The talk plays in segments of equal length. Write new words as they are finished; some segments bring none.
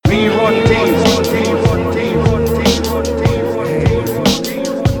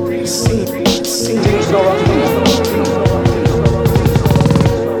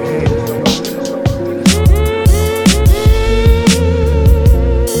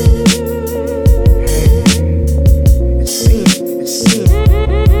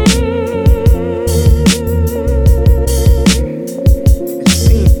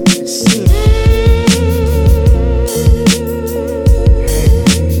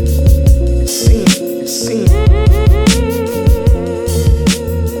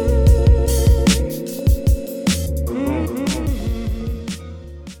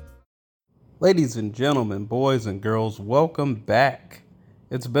Ladies and gentlemen, boys and girls, welcome back.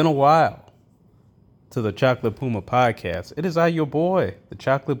 It's been a while to the Chocolate Puma podcast. It is I, your boy, the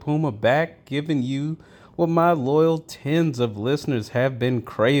Chocolate Puma, back giving you what my loyal tens of listeners have been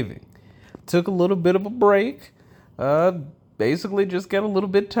craving. Took a little bit of a break. Uh, Basically just got a little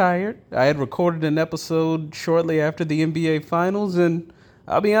bit tired. I had recorded an episode shortly after the NBA Finals, and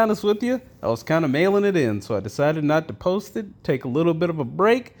I'll be honest with you, I was kind of mailing it in, so I decided not to post it, take a little bit of a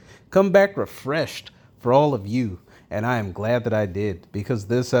break, come back refreshed for all of you. And I am glad that I did, because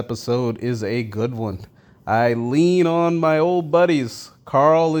this episode is a good one. I lean on my old buddies,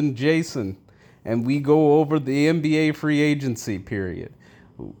 Carl and Jason, and we go over the NBA free agency period.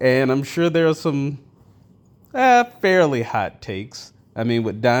 And I'm sure there are some fairly hot takes. I mean,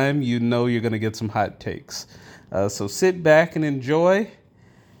 with Dime, you know you're going to get some hot takes. So sit back and enjoy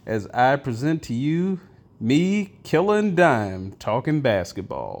as I present to you me, Killer and Dime, talking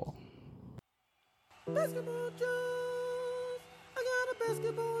basketball. Basketball Jones, I got a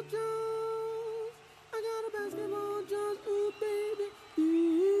basketball Jones, I got a basketball Jones, ooh baby,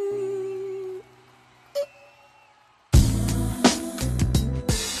 ooh.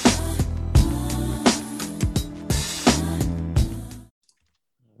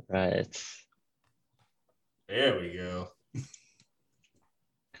 Right. There we go.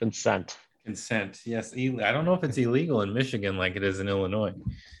 Consent. Yes. I don't know if it's illegal in Michigan like it is in Illinois.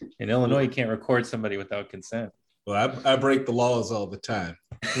 In Illinois, you can't record somebody without consent. Well, I break the laws all the time.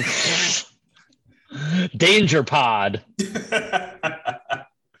 Danger pod.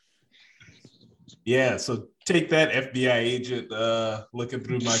 Yeah, so take that, FBI agent looking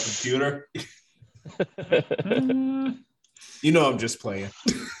through my computer. You know I'm just playing.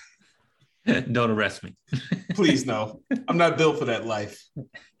 Don't arrest me. Please, no. I'm not built for that life.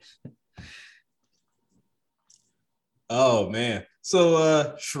 Oh, man.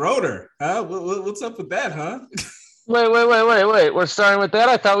 So, Schroeder, huh? What's up with that, huh? Wait. We're starting with that.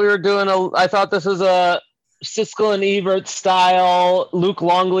 I thought we were doing I thought this was a Siskel and Ebert style Luke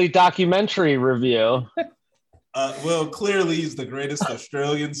Longley documentary review. Well, clearly he's the greatest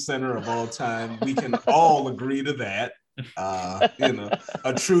Australian center of all time. We can all agree to that.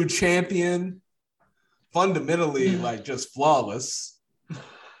 A true champion, fundamentally like just flawless.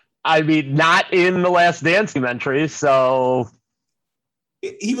 I mean, not in the Last Dance documentary, so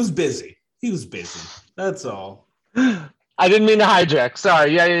He was busy. That's all. I didn't mean to hijack.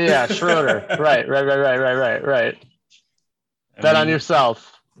 Sorry. Yeah. Schroeder. Right. Bet on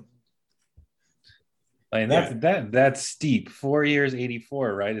yourself. I mean, that's steep. 4 years,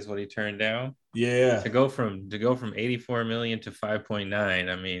 84, right? Is what he turned down. Yeah. To go from 84 million to 5.9.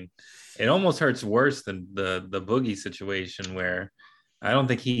 I mean, it almost hurts worse than the Boogie situation, where I don't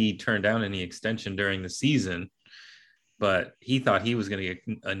think he turned down any extension during the season, but he thought he was going to get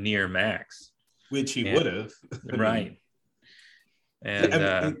a near max, which he would have. Right.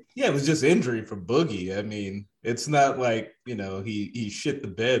 And it was just injury for Boogie. I mean, it's not like, he shit the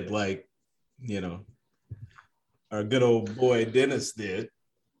bed like, our good old boy Dennis did.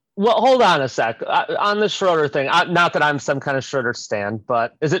 Well, hold on a sec. On the Schroeder thing, not that I'm some kind of Schroeder stan,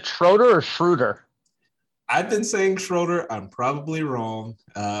 but is it Schroeder or Schroeder? I've been saying Schroeder. I'm probably wrong.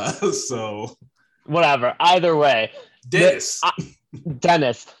 So whatever. Either way, Dennis.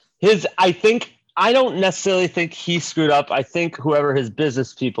 I don't necessarily think he screwed up. I think whoever his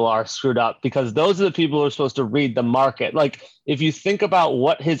business people are screwed up, because those are the people who are supposed to read the market. Like, if you think about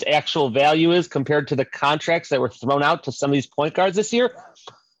what his actual value is compared to the contracts that were thrown out to some of these point guards this year,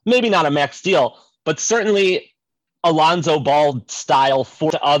 maybe not a max deal, but certainly Alonzo Ball style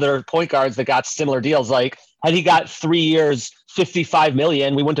for other point guards that got similar deals. Like, had he got 3 years, 55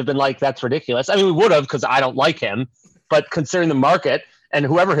 million, we wouldn't have been like, that's ridiculous. I mean, we would have, because I don't like him, but considering the market and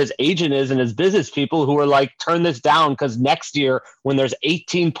whoever his agent is and his business people who are like, turn this down, because next year when there's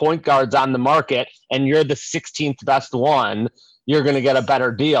 18 point guards on the market and you're the 16th best one, you're going to get a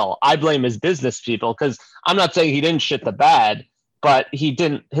better deal. I blame his business people, because I'm not saying he didn't shit the bed, but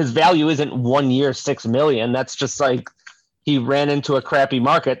his value isn't 1 year, 6 million. That's just like, he ran into a crappy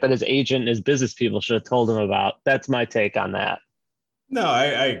market that his agent and his business people should have told him about. That's my take on that. No, I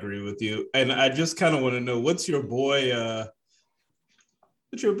agree with you. And I just kind of want to know, what's your boy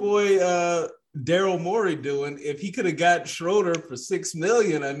Daryl Morey doing? If he could have got Schroeder for $6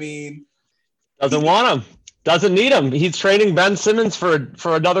 million, I mean, doesn't want him, doesn't need him. He's trading Ben Simmons for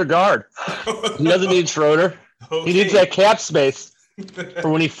another guard. He doesn't need Schroeder. Okay. He needs that cap space for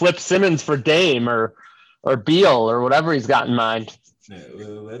when he flips Simmons for Dame or Beal or whatever he's got in mind. Yeah,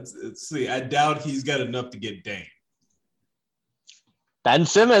 well, let's see. I doubt he's got enough to get Dame. Ben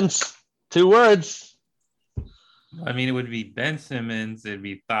Simmons, 2 words. I mean, it would be Ben Simmons, it'd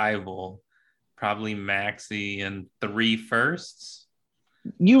be Thibault, probably Maxey and 3 firsts.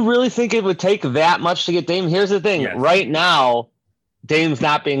 You really think it would take that much to get Dame? Here's the thing. Yes. Right now, Dame's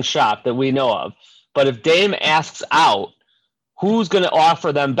not being shopped that we know of. But if Dame asks out, who's going to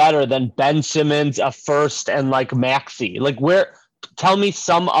offer them better than Ben Simmons, a first, and like Maxey? Like, where? Tell me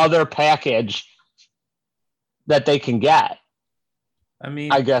some other package that they can get. I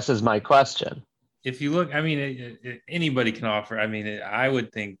mean, I guess is my question. if you look, I mean, anybody can offer. I mean, I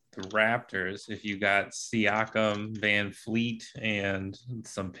would think the Raptors, if you got Siakam, Van Fleet, and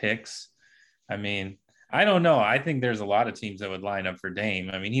some picks. I mean, I don't know. I think there's a lot of teams that would line up for Dame.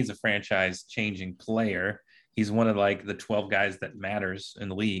 I mean, he's a franchise-changing player. He's one of like the 12 guys that matters in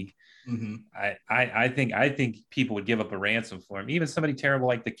the league. Mm-hmm. I think people would give up a ransom for him. Even somebody terrible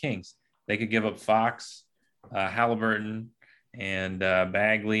like the Kings, they could give up Fox, Halliburton, and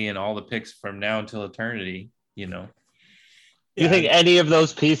Bagley, and all the picks from now until eternity. You know. Do you think any of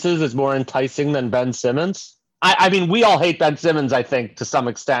those pieces is more enticing than Ben Simmons? I mean, we all hate Ben Simmons, I think, to some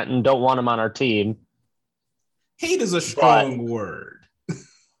extent, and don't want him on our team. Hate is a strong word.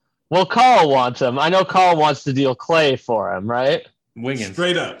 Well, Carl wants him. I know Carl wants to deal Clay for him, right? Wiggins,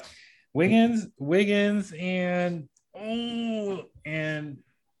 Straight up. Wiggins, and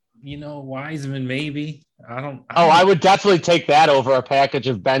you know, Wiseman maybe. I would definitely take that over a package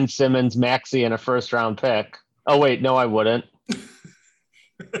of Ben Simmons, Maxey, and a first-round pick. Oh wait, no, I wouldn't.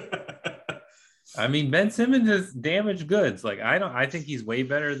 I mean, Ben Simmons is damaged goods. Like, I think he's way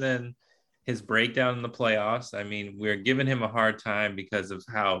better than his breakdown in the playoffs. I mean, we're giving him a hard time because of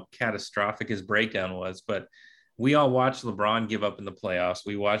how catastrophic his breakdown was, but we all watched LeBron give up in the playoffs.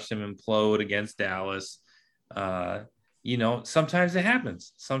 We watched him implode against Dallas. You know, sometimes it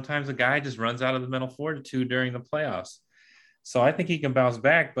happens. Sometimes a guy just runs out of the mental fortitude during the playoffs. So I think he can bounce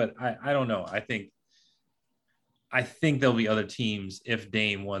back, but I don't know. I think there'll be other teams if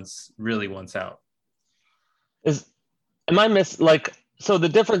Dame really wants out. So the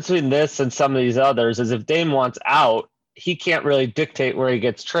difference between this and some of these others is if Dame wants out, he can't really dictate where he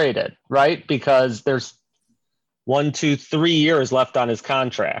gets traded, right? Because there's 1, 2, 3 years left on his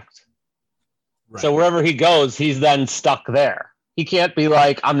contract. Right. So wherever he goes, he's then stuck there. He can't be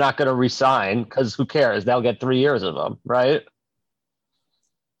like, I'm not going to resign, because who cares? They'll get 3 years of him, right?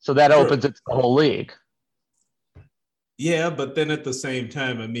 So that opens it to the whole league. Yeah, but then at the same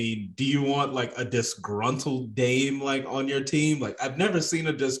time, I mean, do you want like a disgruntled Dame like on your team? Like, I've never seen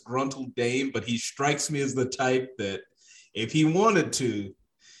a disgruntled Dame, but he strikes me as the type that if he wanted to,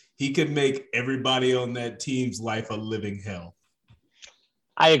 he could make everybody on that team's life a living hell.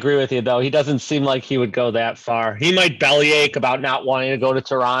 I agree with you, though. He doesn't seem like he would go that far. He might bellyache about not wanting to go to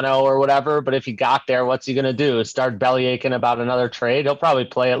Toronto or whatever, but if he got there, what's he going to do? Start bellyaking about another trade? He'll probably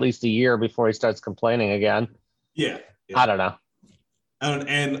play at least a year before he starts complaining again. Yeah. I don't know.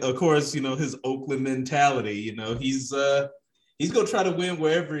 And of course, you know, his Oakland mentality, you know, he's going to try to win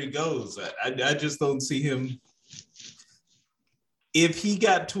wherever he goes. I just don't see him. If he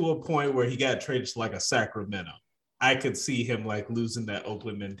got to a point where he got traded to like a Sacramento, I could see him like losing that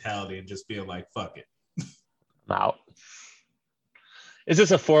Oakland mentality and just being like, fuck it. I'm out. Is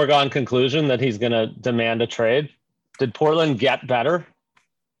this a foregone conclusion that he's going to demand a trade? Did Portland get better?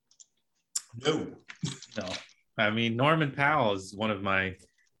 No. I mean, Norman Powell is one of my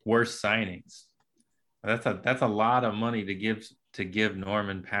worst signings. That's a lot of money to give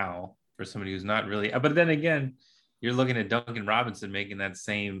Norman Powell for somebody who's not really. But then again, you're looking at Duncan Robinson making that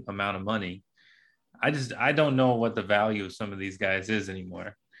same amount of money. I don't know what the value of some of these guys is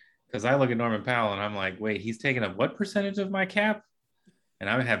anymore, because I look at Norman Powell and I'm like, wait, he's taking up what percentage of my cap, and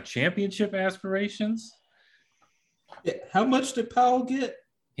I have championship aspirations. Yeah, how much did Powell get?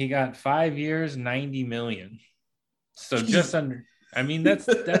 He got 5 years, $90 million. So just under. I mean, that's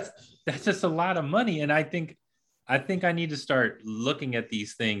just a lot of money, and I think I need to start looking at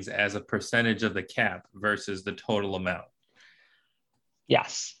these things as a percentage of the cap versus the total amount.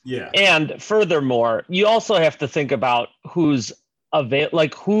 Yes. Yeah. And furthermore, you also have to think about who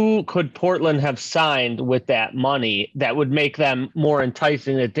could Portland have signed with that money that would make them more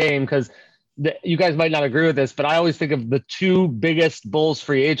enticing to Dame? Because you guys might not agree with this, but I always think of the 2 biggest Bulls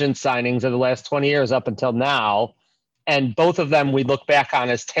free agent signings of the last 20 years up until now. And both of them we look back on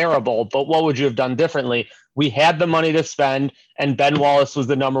as terrible, but what would you have done differently? We had the money to spend, and Ben Wallace was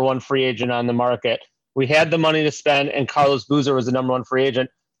the number 1 free agent on the market. We had the money to spend, and Carlos Boozer was the number 1 free agent.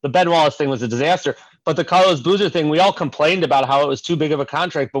 The Ben Wallace thing was a disaster, but the Carlos Boozer thing, we all complained about how it was too big of a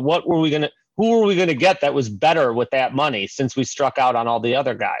contract. But who were we going to get that was better with that money, since we struck out on all the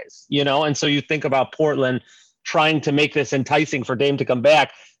other guys, you know? And so you think about Portland trying to make this enticing for Dame to come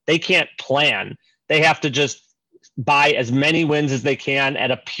back. They can't plan. They have to just buy as many wins as they can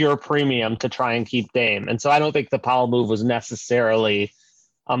at a pure premium to try and keep Dame. And so I don't think the Powell move was necessarily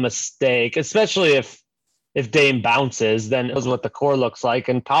a mistake, especially if Dame bounces, then it was what the core looks like.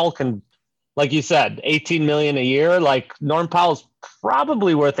 And Powell can, like you said, 18 million a year. Like Norm Powell's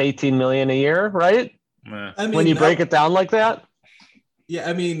probably worth 18 million a year, right? I mean, When you break it down like that. Yeah,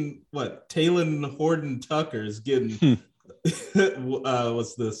 I mean, what Taylor Horton Tucker is getting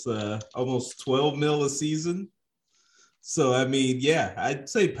what's this almost 12 mil a season. So I mean, yeah, I'd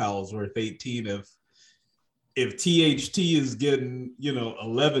say Powell's worth 18 if THT is getting,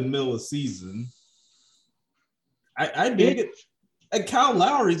 11 mil a season. I dig it. And Kyle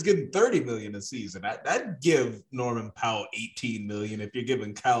Lowry's getting 30 million a season. I'd give Norman Powell 18 million if you're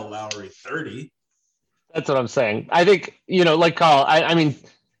giving Kyle Lowry 30. That's what I'm saying. I think, like Carl, I mean,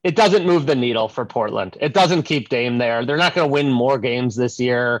 it doesn't move the needle for Portland. It doesn't keep Dame there. They're not going to win more games this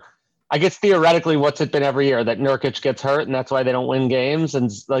year. I guess theoretically, what's it been every year that Nurkic gets hurt and that's why they don't win games?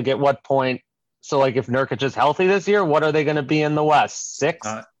 And like, at what point? So like, if Nurkic is healthy this year, what are they going to be in the West? Sixth?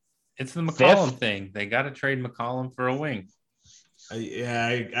 It's the McCollum Fifth? thing. They got to trade McCollum for a wing.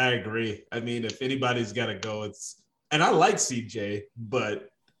 I agree. I mean, if anybody's got to go, and I like CJ, but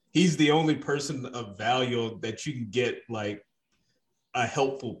he's the only person of value that you can get like a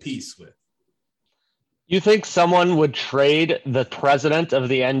helpful piece with. You think someone would trade the president of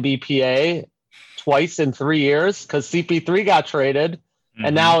the NBPA twice in 3 years? Because CP3 got traded,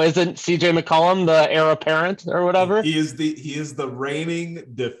 and now isn't CJ McCollum the heir apparent or whatever? He is the reigning,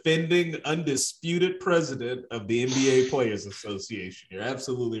 defending, undisputed president of the NBA Players Association. You're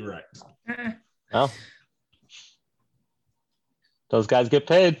absolutely right. Well, those guys get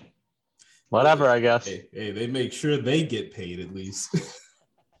paid. Whatever, I guess. Hey, they make sure they get paid at least.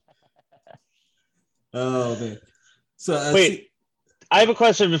 Oh man! So wait, I have a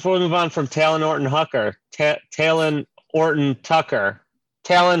question before we move on from Talon Horton Tucker.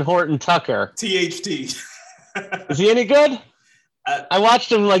 Talon Horton Tucker. THT. Is he any good? I watched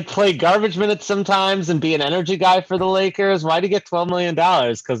him like play garbage minutes sometimes and be an energy guy for the Lakers. Why'd he get $12 million?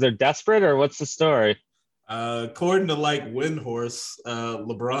 Because they're desperate, or what's the story? According to like Windhorse,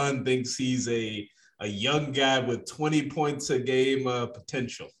 LeBron thinks he's a young guy with 20 points a game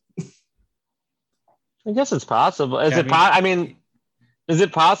potential. I guess it's possible. Is it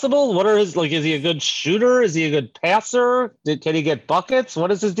possible? What are his is he a good shooter? Is he a good passer? Can he get buckets?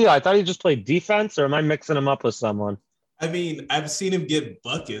 What is his deal? I thought he just played defense, or am I mixing him up with someone? I mean, I've seen him get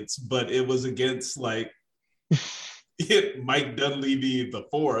buckets, but it was against like Mike Dunleavy the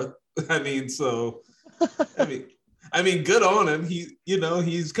fourth. I mean, good on him.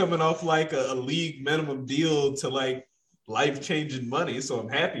 He's coming off like a league minimum deal to like life-changing money, so I'm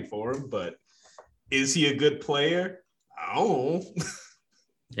happy for him, but is he a good player? Oh.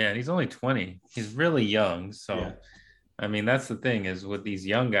 Yeah, and he's only 20. He's really young. So, yeah. I mean, that's the thing is with these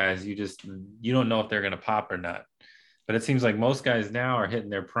young guys, you don't know if they're going to pop or not. But it seems like most guys now are hitting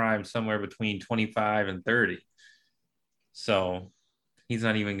their prime somewhere between 25 and 30. So he's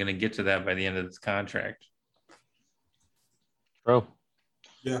not even going to get to that by the end of this contract. True.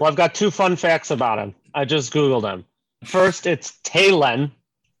 Yeah. Well, I've got 2 fun facts about him. I just Googled him. First, it's Talon.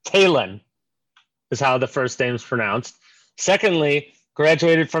 Talon is how the first name's pronounced. Secondly,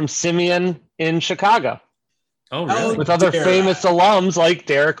 graduated from Simeon in Chicago. Oh, really? With other famous alums like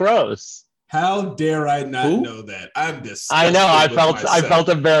Derrick Rose. How dare I not know that? I'm disgusted. I know. I felt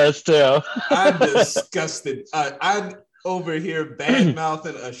embarrassed too. I'm disgusted. I'm over here bad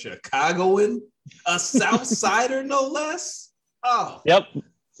mouthing a Chicagoan, a South Sider, no less. Oh, yep.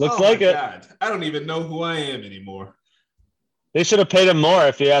 Looks like it. God. I don't even know who I am anymore. They should have paid him more,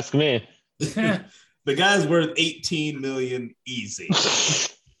 if you ask me. The guy's worth 18 million easy.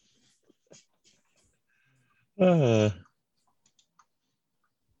 I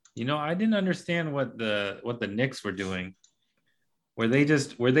didn't understand what the Knicks were doing. Were they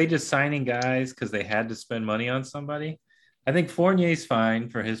just signing guys because they had to spend money on somebody? I think Fournier's fine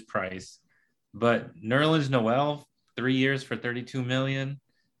for his price, but Nerlens Noel 3 years for $32 million,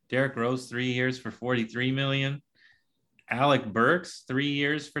 Derrick Rose 3 years for $43 million, Alec Burks 3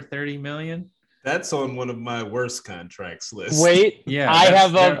 years for $30 million. That's on one of my worst contracts lists. Wait, yeah,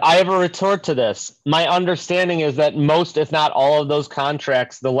 I have a retort to this. My understanding is that most, if not all of those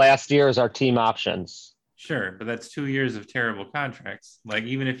contracts, the last years are team options. Sure, but that's 2 years of terrible contracts. Like,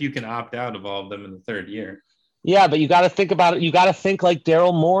 even if you can opt out of all of them in the third year. Yeah, but you got to think about it. You got to think like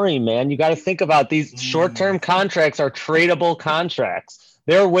Daryl Morey, man. You got to think about these short-term contracts are tradable contracts.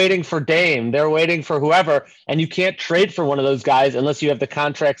 They're waiting for Dame. They're waiting for whoever, and you can't trade for one of those guys unless you have the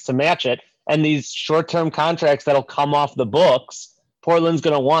contracts to match it. And these short-term contracts that'll come off the books, Portland's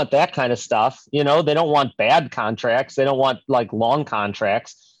going to want that kind of stuff. They don't want bad contracts. They don't want like long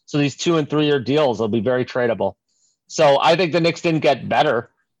contracts. So these 2 and 3 year deals will be very tradable. So I think the Knicks didn't get better.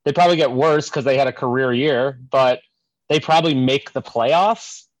 They probably get worse because they had a career year, but they probably make the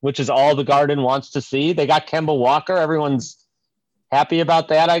playoffs, which is all the Garden wants to see. They got Kemba Walker. Everyone's happy about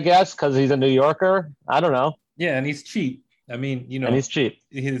that, I guess, because he's a New Yorker. I don't know. Yeah, and he's cheap. I mean, and he's cheap.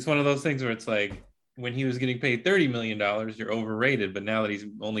 It's one of those things where it's like when he was getting paid $30 million, you're overrated. But now that he's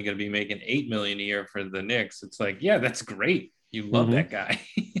only going to be making $8 million a year for the Knicks, it's like, yeah, that's great. You love that guy.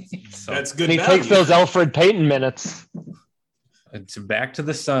 So, that's good. And he takes those Elfrid Payton minutes. It's back to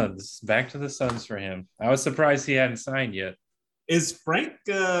the Suns. Back to the Suns for him. I was surprised he hadn't signed yet. Is Frank,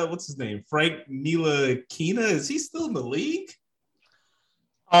 what's his name? Frank Ntilikina, is he still in the league?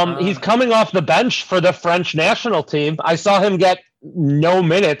 He's coming off the bench for the French national team. I saw him get no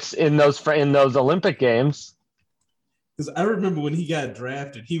minutes in those Olympic games. Because I remember when he got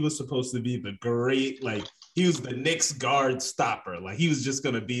drafted, he was supposed to be the great, like, he was the Knicks guard stopper. Like, he was just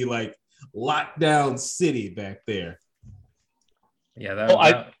going to be like lockdown city back there.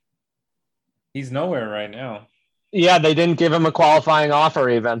 Yeah, he's nowhere right now. Yeah, they didn't give him a qualifying offer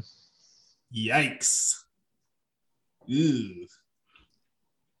even. Yikes. Ooh.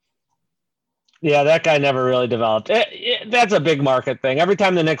 Yeah, that guy never really developed. That's a big market thing. Every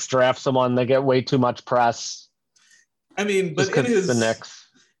time the Knicks draft someone, they get way too much press. I mean, but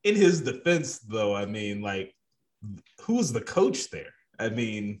in his defense, though, I mean, like, who was the coach there? I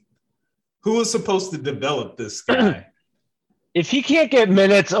mean, who was supposed to develop this guy? If he can't get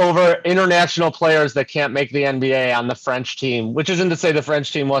minutes over international players that can't make the NBA on the French team, which isn't to say the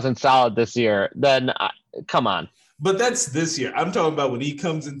French team wasn't solid this year, then come on. But that's this year. I'm talking about when he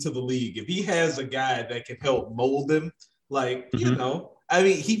comes into the league. If he has a guy that can help mold him, like, I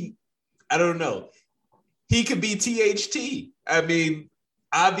mean, I don't know. He could be THT. I mean,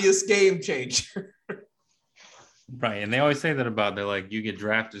 obvious game changer. Right. And they always say that about, they're like, you get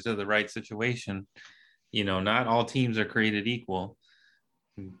drafted to the right situation. Not all teams are created equal.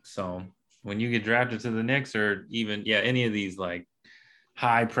 So when you get drafted to the Knicks or even, any of these like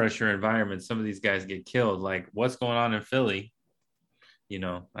high pressure environments, some of these guys get killed. Like what's going on in Philly?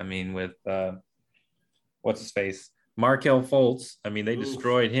 I mean, with what's his face? Markelle Fultz. I mean, they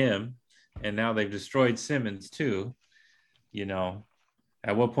destroyed him. And now they've destroyed Simmons too.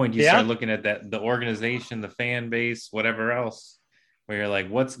 At what point do you start looking at that, the organization, the fan base, whatever else, where you're like,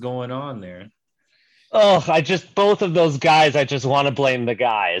 what's going on there? Oh, both of those guys, I just want to blame the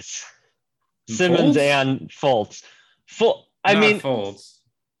guys. Simmons and Fultz. Fultz.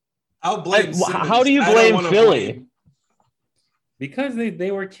 I'll blame Simmons. How do you blame Philly? Because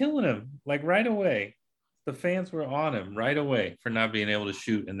they were killing him like right away. The fans were on him right away for not being able to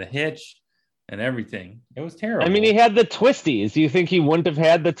shoot, and the hitch and everything. It was terrible. I mean, he had the twisties. Do you think he wouldn't have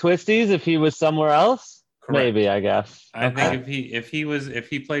had the twisties if he was somewhere else? Correct. Maybe, I guess. I think if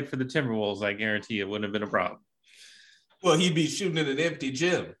he played for the Timberwolves, I guarantee it wouldn't have been a problem. Well, he'd be shooting in an empty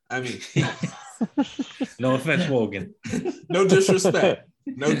gym. I mean, no offense, Wogan. No disrespect.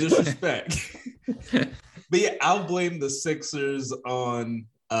 No disrespect. But yeah, I'll blame the Sixers on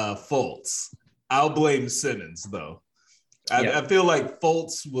Fultz. I'll blame Simmons, though. I feel like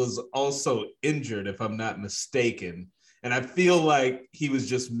Fultz was also injured, if I'm not mistaken. And I feel like he was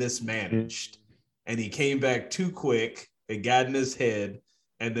just mismanaged. And he came back too quick. It got in his head.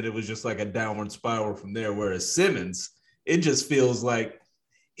 And then it was just like a downward spiral from there. Whereas Simmons, it just feels like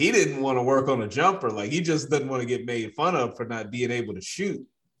he didn't want to work on a jumper. Like he just doesn't want to get made fun of for not being able to shoot.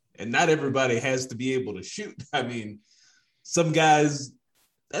 And not everybody has to be able to shoot. I mean, some guys,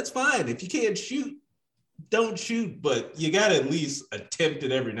 that's fine. If you can't shoot, don't shoot. But you got to at least attempt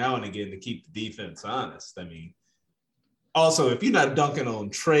it every now and again to keep the defense honest. I mean, also, if you're not dunking on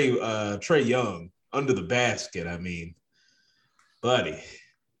Trae Young under the basket, I mean, buddy.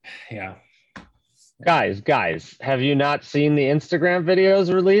 Yeah. Guys, have you not seen the Instagram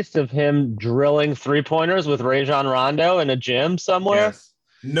videos released of him drilling three-pointers with Rajon Rondo in a gym somewhere? Yes.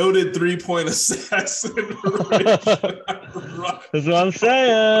 Noted three-point assassin. That's what I'm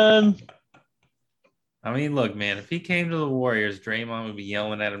saying. I mean, look, man, if he came to the Warriors, Draymond would be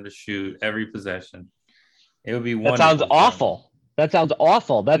yelling at him to shoot every possession. It would be wonderful. That sounds awful. That sounds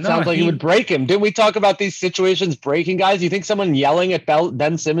awful. That sounds like he would break him. Didn't we talk about these situations breaking guys? You think someone yelling at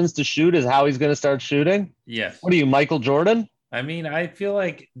Ben Simmons to shoot is how he's going to start shooting? Yes. What are you, Michael Jordan? I mean, do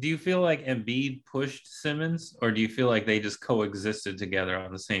you feel like Embiid pushed Simmons, or do you feel like they just coexisted together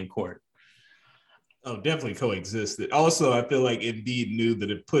on the same court? Oh, definitely coexisted. Also, I feel like Embiid knew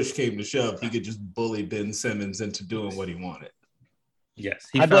that if push came to shove, he could just bully Ben Simmons into doing what he wanted. Yes.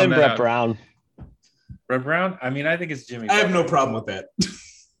 I blame Brett Brown. Brett Brown. I mean, I think it's Jimmy. I have Butler. no problem with that.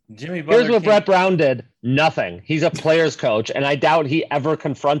 Jimmy Butler. Here's what Brett Brown did. Nothing. He's a player's coach, and I doubt he ever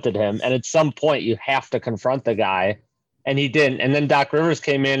confronted him. And at some point, you have to confront the guy, and he didn't. And then Doc Rivers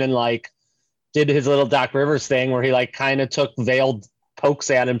came in and did his little Doc Rivers thing where he kind of took veiled pokes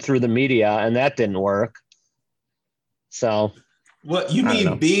at him through the media, and that didn't work. So, what you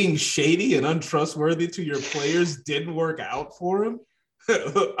mean being shady and untrustworthy to your players didn't work out for him?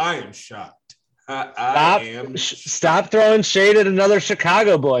 I am shocked. Stop throwing shade at another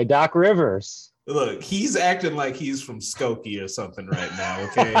Chicago boy, Doc Rivers. Look, he's acting like he's from Skokie or something right now,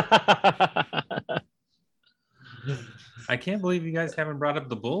 okay? I can't believe you guys haven't brought up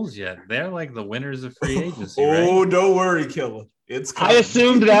the Bulls yet. They're like the winners of free agency, Oh, right? don't worry, Killer. It's coming. I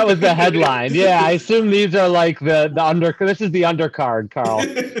assumed that was the headline. Yeah, I assume these are like the under. This is the undercard, Carl,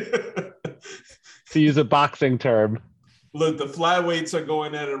 to use a boxing term. Look, the flyweights are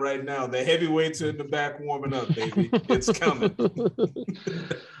going at it right now. The heavyweights are in the back warming up, baby. It's coming.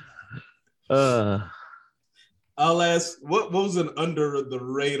 I'll ask, what was an under the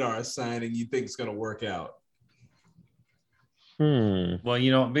radar signing you think is going to work out? Well,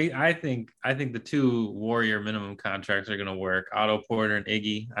 I think the two Warrior minimum contracts are going to work. Otto Porter and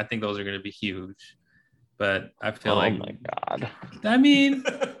Iggy. I think those are going to be huge. But I feel oh my God. I mean,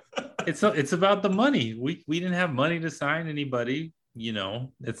 it's about the money. We didn't have money to sign anybody.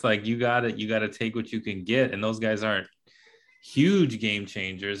 It's like you gotta take what you can get, and those guys aren't huge game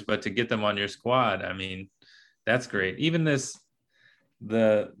changers, but to get them on your squad, I mean, that's great. Even the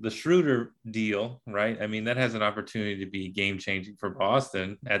Schroeder deal, right? I mean, that has an opportunity to be game changing for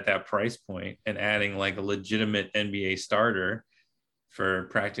Boston at that price point, and adding like a legitimate NBA starter for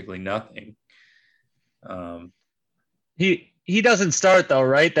practically nothing. He doesn't start though,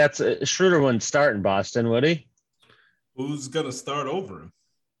 right? That's Schroeder wouldn't start in Boston, would he? Who's gonna start over him?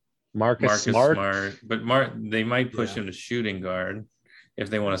 Marcus Smart. But they might push him to shooting guard if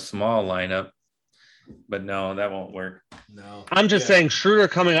they want a small lineup. But no, that won't work. No, I'm just saying Schroeder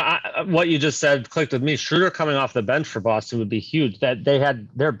coming. What you just said clicked with me. Schroeder coming off the bench for Boston would be huge. That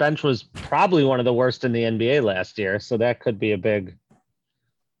their bench was probably one of the worst in the NBA last year, so that could be a big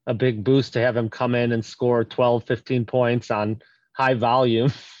boost to have him come in and score 12, 15 points on high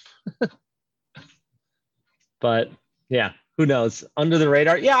volume. But yeah, who knows? Under the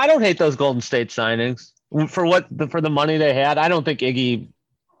radar. Yeah, I don't hate those Golden State signings for the money they had. I don't think Iggy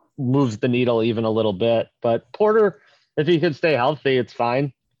moves the needle even a little bit, but Porter, if he could stay healthy, it's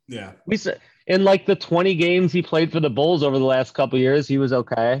fine. Yeah. We said in like the 20 games he played for the Bulls over the last couple of years, he was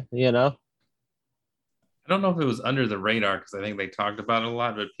okay, I don't know if it was under the radar because I think they talked about it a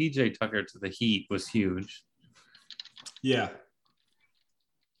lot, but PJ Tucker to the Heat was huge. Yeah.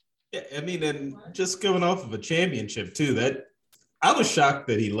 Yeah, I mean, and just coming off of a championship too, that I was shocked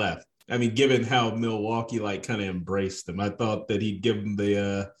that he left. I mean, given how Milwaukee kind of embraced him, I thought that he'd give him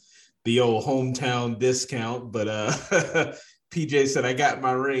the old hometown discount, but PJ said, "I got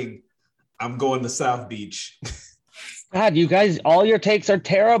my ring. I'm going to South Beach." God, you guys, all your takes are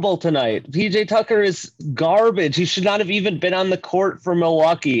terrible tonight. PJ Tucker is garbage. He should not have even been on the court for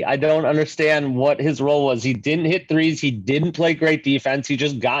Milwaukee. I don't understand what his role was. He didn't hit threes. He didn't play great defense. He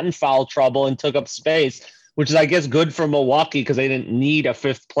just got in foul trouble and took up space, which is, I guess, good for Milwaukee because they didn't need a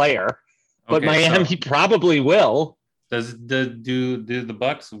fifth player. But Miami probably will. Do the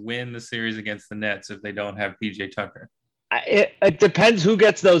Bucks win the series against the Nets if they don't have PJ Tucker? It depends who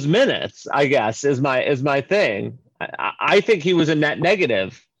gets those minutes, I guess, is my thing. I think he was a net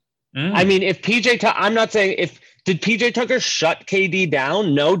negative. I mean, if PJ Tucker, I'm not saying did PJ Tucker shut KD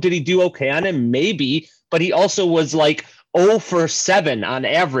down? No. Did he do okay on him? Maybe. But he also was like 0 for 7 on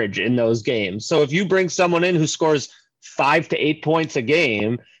average in those games. So if you bring someone in who scores 5 to 8 points a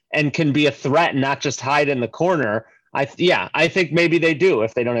game and can be a threat and not just hide in the corner, I think maybe they do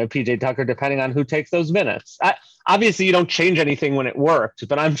if they don't have PJ Tucker, depending on who takes those minutes. Obviously, you don't change anything when it worked,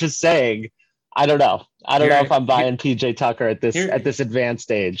 but I'm just saying, I don't know. I don't know if I'm buying PJ Tucker at this advanced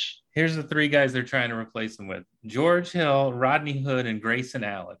stage. Here's the three guys they're trying to replace him with: George Hill, Rodney Hood, and Grayson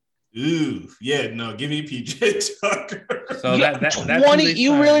Allen. Ooh, yeah, no, give me PJ Tucker. So that's 20.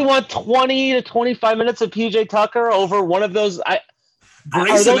 You really want 20 to 25 minutes of PJ Tucker over one of those? Are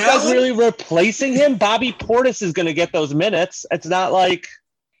those guys really replacing him? Bobby Portis is going to get those minutes. It's not like,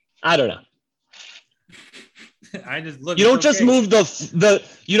 I don't know. I just look. You don't just move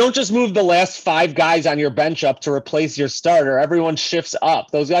you don't just move the last 5 guys on your bench up to replace your starter. Everyone shifts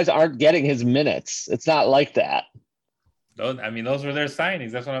up. Those guys aren't getting his minutes. It's not like that. Those were their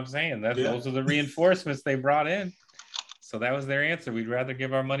signings. That's what I'm saying. Those are the reinforcements they brought in. So that was their answer. We'd rather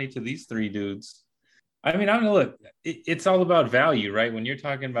give our money to these 3 dudes. I mean, I don't know. Look, it's all about value, right? When you're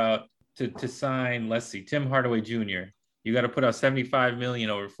talking about to sign, let's see, Tim Hardaway Jr., you got to put out $75 million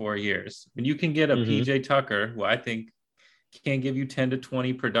over 4 years. When you can get a PJ Tucker, who I think can give you 10 to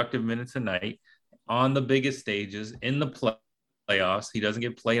 20 productive minutes a night on the biggest stages in the playoffs. He doesn't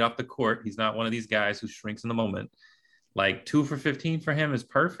get played off the court. He's not one of these guys who shrinks in the moment. Like 2 for 15 for him is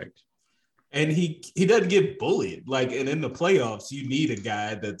perfect. And he doesn't get bullied. Like, and in the playoffs, you need a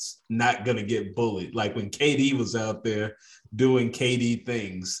guy that's not going to get bullied. Like when KD was out there doing KD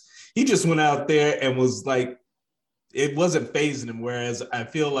things, he just went out there and was like, it wasn't phasing him. Whereas I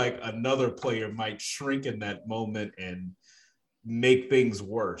feel like another player might shrink in that moment and make things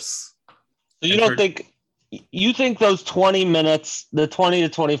worse. So you think those 20 minutes, the 20 to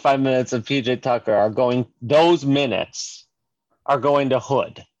 25 minutes of PJ Tucker those minutes are going to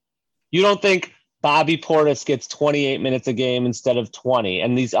Hood? You don't think Bobby Portis gets 28 minutes a game instead of 20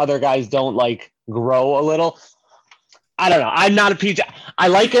 and these other guys don't like grow a little? I don't know. I'm not a PJ. I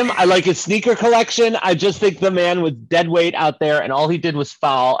like him. I like his sneaker collection. I just think the man was dead weight out there and all he did was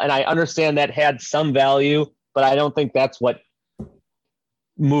foul. And I understand that had some value, but I don't think that's what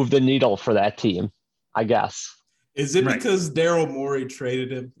moved the needle for that team, I guess. Is it because Daryl Morey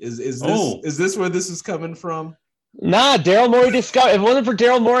traded him? Is this where this is coming from? Nah, Daryl Morey discovered. If it wasn't for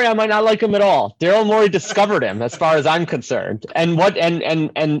Daryl Morey, I might not like him at all. Daryl Morey discovered him, as far as I'm concerned,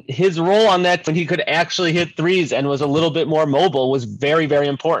 and his role on that when he could actually hit threes and was a little bit more mobile was very, very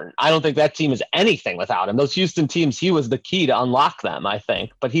important. I don't think that team is anything without him. Those Houston teams, he was the key to unlock them, I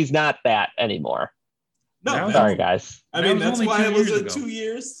think, but he's not that anymore. No, sorry, guys. I mean, that's why it was a 2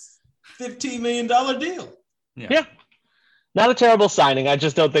 years, $15 million deal. Yeah, not a terrible signing. I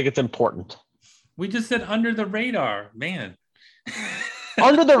just don't think it's important. We just said under the radar, man.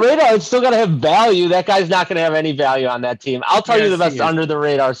 Under the radar, it's still got to have value. That guy's not going to have any value on that team. I'll tell you the best under the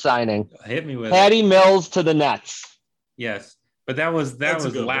radar signing. Hit me with Patty Mills to the Nets. Yes, but that was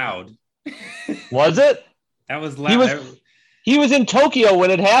loud. Was it? That was loud. He was in Tokyo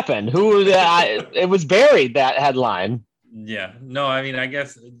when it happened. It was buried, that headline. Yeah. No, I mean, I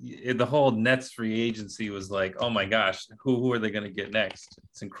guess the whole Nets free agency was like, oh my gosh, who are they going to get next?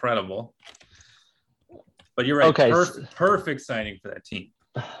 It's incredible. But you're right. Okay. Perfect signing for that team.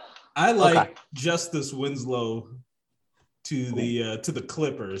 I like Justice Winslow to the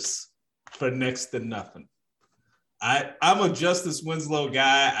Clippers for next to nothing. I'm a Justice Winslow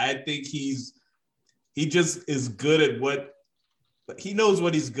guy. I think he just is good at he knows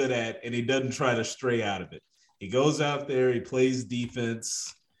what he's good at, and he doesn't try to stray out of it. He goes out there, he plays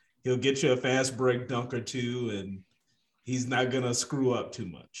defense. He'll get you a fast break dunk or two, and he's not gonna screw up too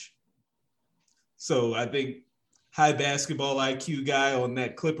much. So I think high basketball IQ guy on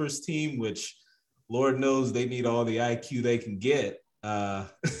that Clippers team, which Lord knows they need all the IQ they can get.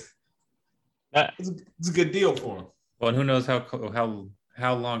 It's a good deal for him. Well, and who knows how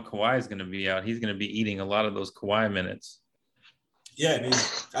long Kawhi is going to be out? He's going to be eating a lot of those Kawhi minutes. Yeah, and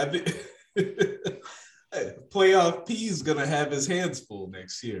I think playoff P is going to have his hands full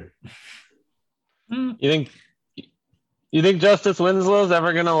next year. You think Justice Winslow is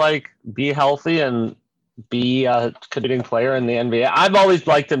ever going to be healthy and be a contributing player in the NBA? I've always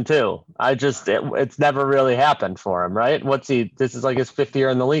liked him too. It's never really happened for him, right? This is like his 5th year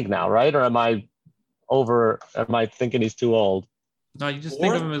in the league now, right? Or am I thinking he's too old? No, you just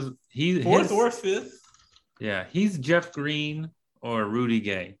think of him as fourth or fifth. Yeah, he's Jeff Green or Rudy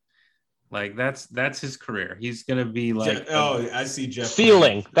Gay. Like that's his career. He's gonna be like I see Jeff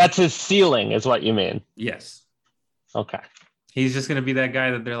ceiling. Green. That's his ceiling, is what you mean. Yes. Okay. He's just gonna be that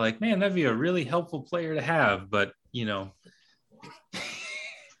guy that they're like, man, that'd be a really helpful player to have, but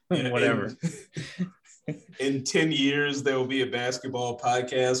whatever. In 10 years, there will be a basketball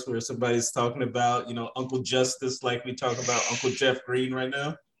podcast where somebody's talking about, Uncle Justice, like we talk about Uncle Jeff Green right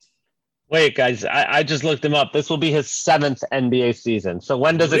now. Wait, guys, I just looked him up. This will be his 7th NBA season. So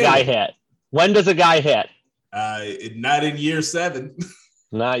when does a guy hit? When does a guy hit? Not in year 7.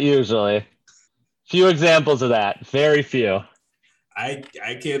 Not usually. Few examples of that. Very few. I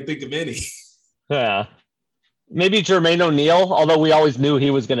can't think of any. Yeah. Maybe Jermaine O'Neal, although we always knew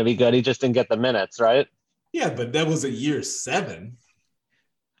he was going to be good. He just didn't get the minutes, right? Yeah, but that was a year 7.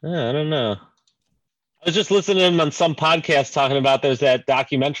 Yeah, I don't know. I was just listening to him on some podcast talking about there's that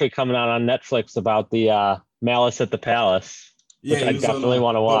documentary coming out on Netflix about the Malice at the Palace, which I definitely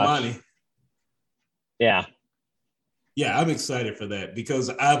want to watch. Bomani. Yeah. Yeah, I'm excited for that because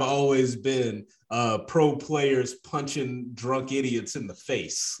I've always been pro players punching drunk idiots in the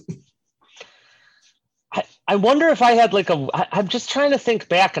face. I wonder if I had I'm just trying to think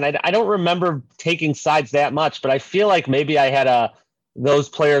back, and I don't remember taking sides that much, but I feel like maybe I had those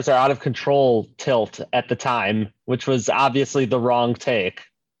players are out of control tilt at the time, which was obviously the wrong take.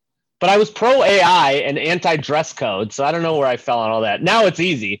 But I was pro AI and anti dress code, so I don't know where I fell on all that. Now it's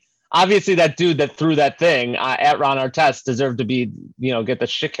easy. Obviously, that dude that threw that thing at Ron Artest deserved to be, get the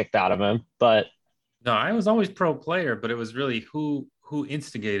shit kicked out of him. But No, I was always pro player, but it was really who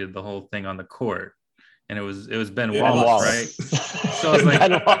instigated the whole thing on the court, and it was Ben Wallace, right? So I was like,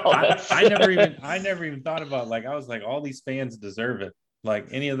 I never even thought about, like, I was like, all these fans deserve it. Like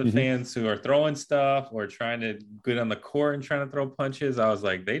any of the fans who are throwing stuff or trying to get on the court and trying to throw punches, I was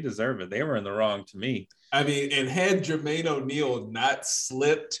like, they deserve it. They were in the wrong to me. I mean, and had Jermaine O'Neal not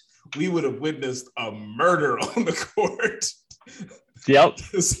slipped, we would have witnessed a murder on the court. Yep.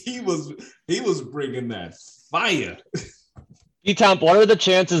 Because he was bringing that fire. Tom, what are the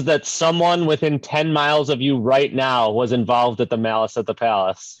chances that someone within 10 miles of you right now was involved at the Malice at the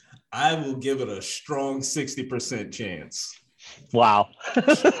Palace? I will give it a strong 60% chance. Wow.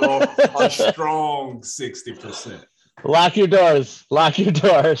 A strong 60%. Lock your doors. Lock your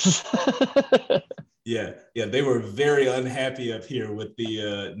doors. Yeah, they were very unhappy up here with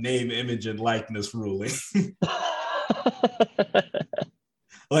the name, image, and likeness ruling.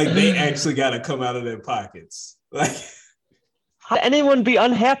 Like they actually got to come out of their pockets. Like, how would anyone be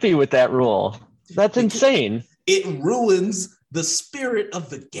unhappy with that rule? That's insane. It ruins the spirit of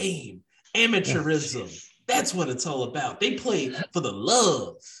the game. Amateurism. That's what it's all about. They play for the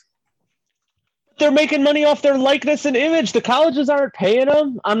love. They're making money off their likeness and image. The colleges aren't paying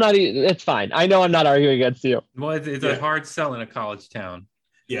them. It's fine. I know I'm not arguing against you. Well, it's a hard sell in a college town.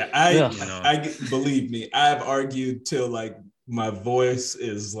 Yeah, I believe me, I've argued till like my voice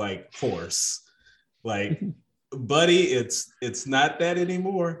is like hoarse. Like, buddy, it's not that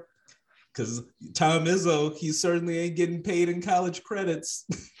anymore. Because Tom Izzo, he certainly ain't getting paid in college credits.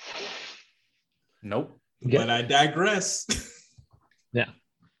 Nope. But I digress. Yeah.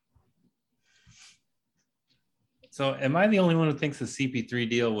 So am I the only one who thinks the CP3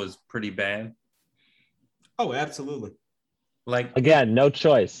 deal was pretty bad? Oh, absolutely. Like, again, no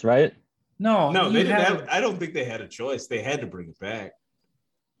choice, right? No, they didn't have. I don't think they had a choice. They had to bring it back,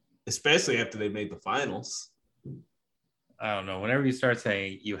 especially after they made the finals. I don't know. Whenever you start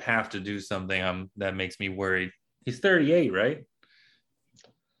saying you have to do something, that makes me worried. He's 38, right?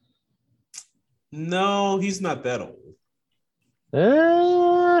 No, he's not that old.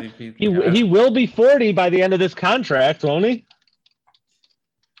 He will be 40 by the end of this contract, won't he?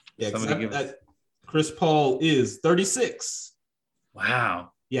 Yeah, Chris Paul is 36.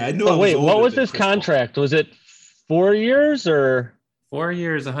 Wow. Yeah, I knew. Oh, wait, what was his contract? Was it 4 years or 4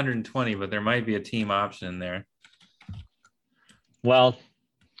 years, 120? But there might be a team option there. Well,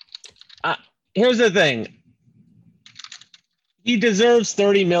 here's the thing. He deserves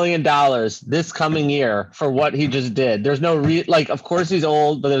 $30 million this coming year for what he just did. There's no of course he's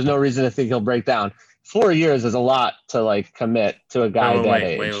old, but there's no reason to think he'll break down. 4 years is a lot to commit to a guy that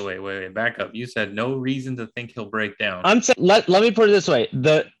age. Wait. Back up. You said no reason to think he'll break down. I'm saying, let me put it this way.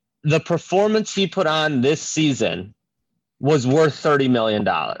 The performance he put on this season was worth $30 million.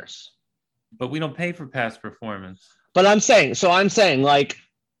 But we don't pay for past performance. But I'm saying, like,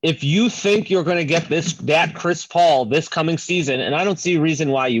 if you think you're going to get that Chris Paul this coming season, and I don't see a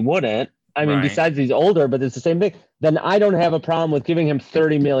reason why you wouldn't. I mean, besides he's older, but it's the same thing. Then I don't have a problem with giving him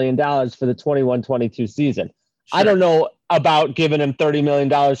 $30 million for the 21-22 season. Sure. I don't know about giving him $30 million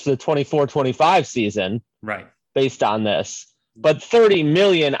for the 24-25 season. Right. Based on this. But $30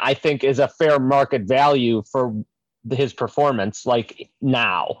 million, I think, is a fair market value for his performance. Like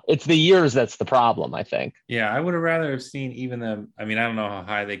now, it's the years that's the problem, I think. Yeah, I would have rather have seen I don't know how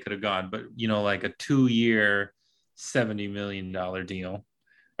high they could have gone, but like a 2-year, $70 million deal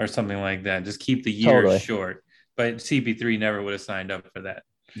or something like that. Just keep the years short. But CP3 never would have signed up for that.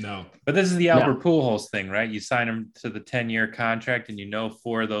 No. But this is the Albert Pujols thing, right? You sign him to the 10-year contract, and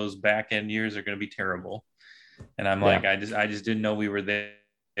 4 of those back end years are going to be terrible. And I'm like, I just didn't know we were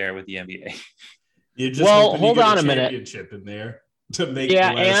there with the NBA. Hold on a minute. Championship in there to make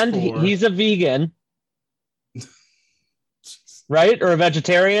and 4. He's a vegan, right? Or a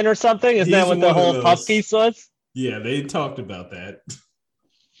vegetarian or something? Isn't that what the whole puff piece was? Yeah, they talked about that.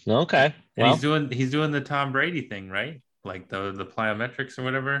 Okay. And he's doing the Tom Brady thing, right? Like the plyometrics or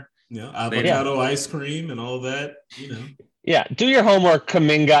whatever. Yeah, avocado ice cream and all that. Yeah, do your homework,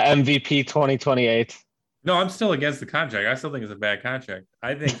 Kaminga MVP 2028. No, I'm still against the contract. I still think it's a bad contract.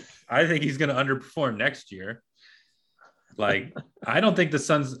 I think he's going to underperform next year. Like, I don't think the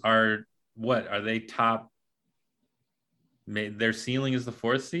Suns are they top? Their ceiling is the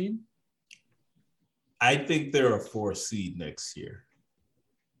 4th seed. I think they're a 4th seed next year.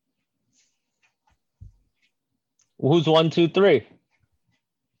 Who's 1, 2, 3?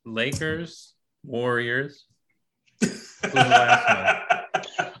 Lakers, Warriors. Who's the last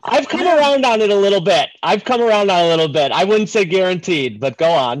one? I've come around on it a little bit. I wouldn't say guaranteed, but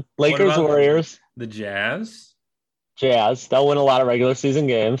go on. Lakers, about Warriors, the Jazz. Jazz. They'll win a lot of regular season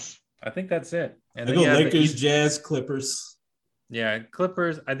games. I think that's it. And I then go the Lakers, Jazz, Clippers. Yeah,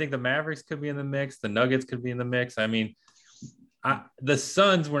 Clippers. I think the Mavericks could be in the mix. The Nuggets could be in the mix. I mean, the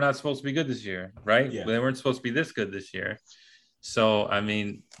Suns were not supposed to be good this year, right? Yeah. They weren't supposed to be this good this year. So, I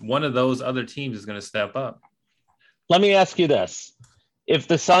mean, one of those other teams is going to step up. Let me ask you this. If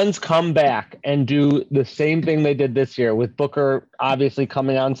the Suns come back and do the same thing they did this year, with Booker obviously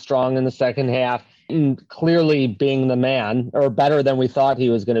coming on strong in the second half, and clearly being the man, or better than we thought he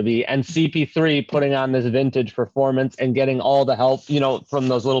was going to be, and CP3 putting on this vintage performance and getting all the help, from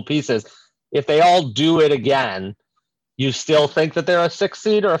those little pieces, if they all do it again, you still think that they're a 6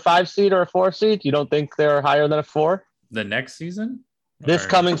 seed or a 5 seed or a 4 seed? You don't think they're higher than a 4? The next season? This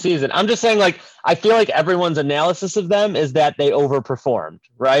coming season. I'm just saying, I feel like everyone's analysis of them is that they overperformed,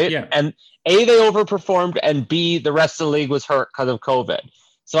 right? Yeah. And A, they overperformed, and B, the rest of the league was hurt because of COVID.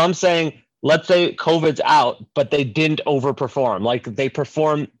 So I'm saying, let's say COVID's out, but they didn't overperform. They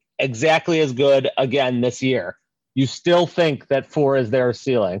perform exactly as good again this year. You still think that 4 is their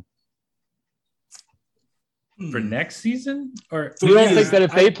ceiling? For next season? Or you don't think that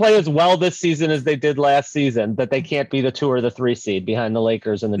if they play as well this season as they did last season, that they can't be the 2 or the 3 seed behind the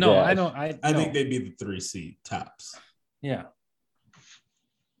Lakers and the Jazz? No, I don't. I think they'd be the 3 seed tops. Yeah.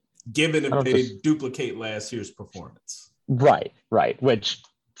 Given if they duplicate last year's performance. Right. Which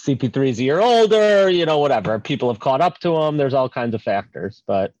CP3 is a year older, whatever. People have caught up to him. There's all kinds of factors,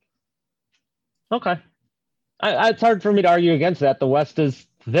 but okay. It's hard for me to argue against that. The West is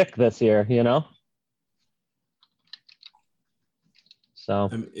thick this year, So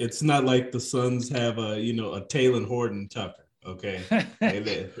it's not like the Suns have a Taylor Horton Tucker. Okay,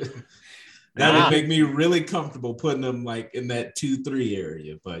 that would make me really comfortable putting them in that 2-3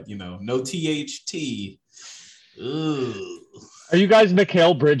 area. But no THT. Ugh. Are you guys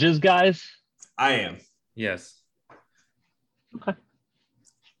Mikal Bridges guys? I am. Yes. Okay.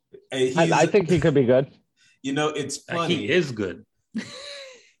 I think he could be good. It's funny. He is good.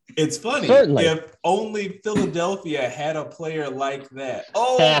 It's funny. Certainly. If only Philadelphia had a player like that.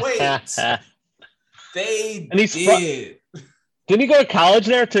 Oh, wait. They did. Didn't he go to college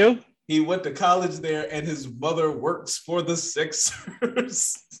there too? He went to college there, and his mother works for the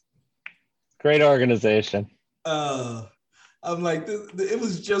Sixers. Great organization. I'm like, it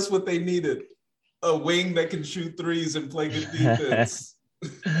was just what they needed. A wing that can shoot threes and play good defense.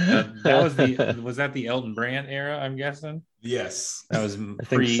 Was that the Elton Brand era, I'm guessing? Yes. That was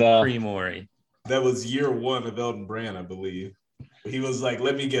pre-Morey. That was year 1 of Elton Brand, I believe. He was like,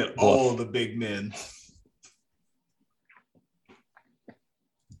 let me get all the big men.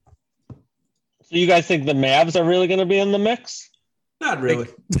 So you guys think the Mavs are really going to be in the mix? Not really.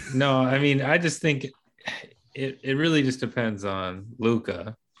 No, I mean, I just think it really just depends on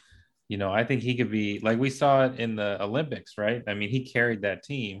Luka. I think he could be, like we saw it in the Olympics, right? I mean, he carried that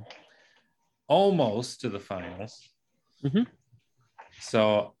team almost to the finals. Mm-hmm.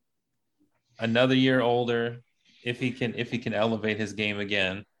 So another year older, if he can elevate his game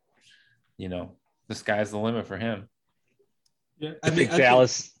again, the sky's the limit for him. Yeah, I think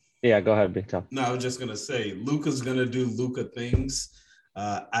Dallas. Yeah, go ahead, Big Tom. No, I was just gonna say Luka's gonna do Luka things.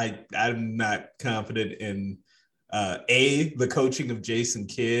 I'm not confident in A, the coaching of Jason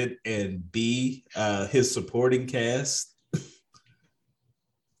Kidd, and B, his supporting cast.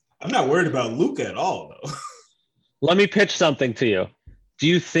 I'm not worried about Luka at all, though. Let me pitch something to you. Do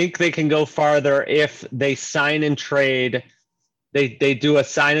you think they can go farther if they sign and trade? They do a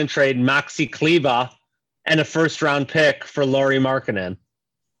sign and trade Maxi Kleba and a first-round pick for Lauri Markkanen.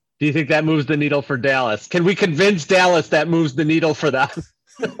 Do you think that moves the needle for Dallas? Can we convince Dallas that moves the needle for them?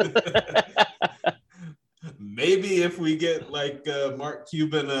 Maybe if we get Mark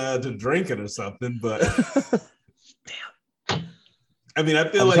Cuban to drink it or something, but I mean, I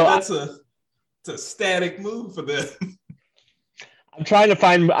feel like that's a static move for them. I'm trying to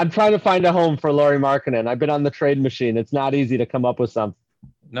find a home for Lauri Markkanen. I've been on the trade machine. It's not easy to come up with something.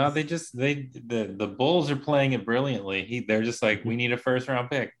 No, the Bulls are playing it brilliantly. They're just like, we need a first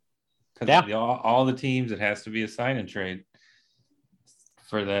round pick. Because all the teams, it has to be a sign and trade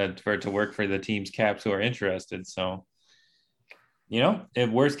for it to work for the team's caps who are interested. So, if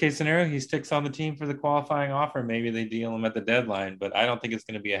worst case scenario, he sticks on the team for the qualifying offer, maybe they deal him at the deadline. But I don't think it's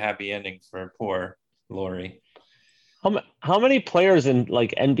going to be a happy ending for poor Lauri. How many players in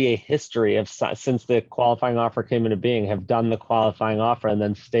NBA history have, since the qualifying offer came into being, have done the qualifying offer and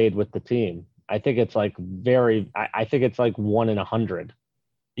then stayed with the team? I think it's I think it's 1 in 100.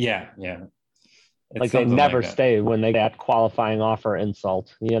 Yeah. Like they something never like that. stay when they get qualifying offer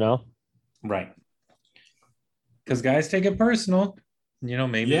insult, Right. Because guys take it personal.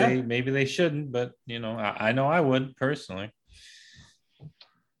 Maybe Yeah. they shouldn't, but I know I would personally.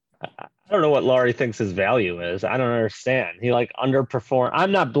 I don't know what Laurie thinks his value is. I don't understand. He underperformed.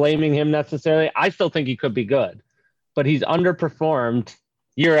 I'm not blaming him necessarily. I still think he could be good, but he's underperformed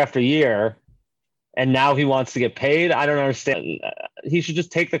year after year, and now he wants to get paid. I don't understand. He should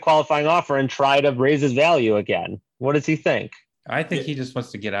just take the qualifying offer and try to raise his value again. What does he think? I think he just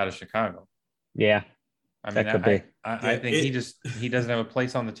wants to get out of Chicago. Yeah, I mean, could be. I think he doesn't have a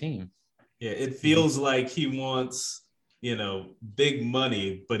place on the team. Yeah, it feels like he wants, big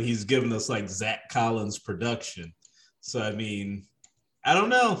money, but he's giving us like Zach Collins production. So, I mean, I don't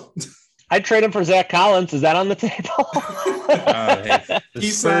know. I'd trade him for Zach Collins. Is that on the table? Hey, the He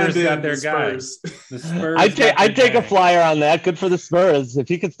Spurs signed got in their the guy. Spurs. The Spurs. I'd take a flyer on that. Good for the Spurs. If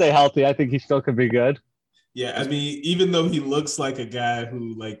he could stay healthy, I think he still could be good. Yeah, I mean, even though he looks like a guy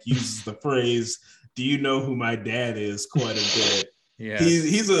who uses the phrase, "Do you know who my dad is?" quite a bit. Yeah,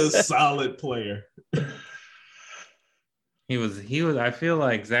 he's a solid player. He was. I feel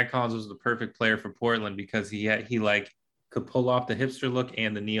like Zach Collins was the perfect player for Portland because he could pull off the hipster look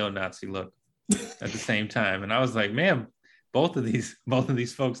and the neo-Nazi look at the same time. And I was like, man, both of these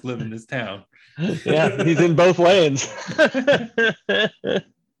folks live in this town. Yeah, he's in both lanes.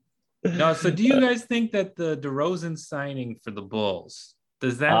 No, so do you guys think that the DeRozan signing for the Bulls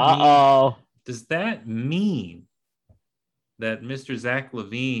does that mean that Mr. Zach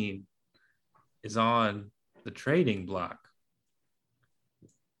LaVine is on the trading block?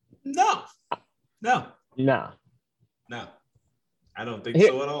 No. I don't think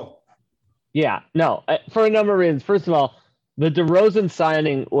so at all. Yeah, no, for a number of reasons. First of all, the DeRozan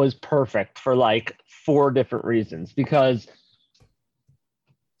signing was perfect for 4 different reasons, because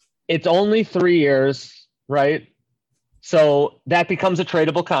it's only 3 years, right? So that becomes a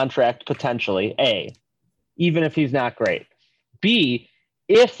tradable contract potentially, A, even if he's not great. B,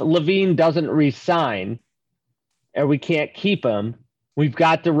 if LaVine doesn't re-sign and we can't keep him, we've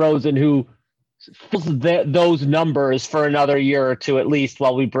got DeRozan who fills those numbers for another year or two at least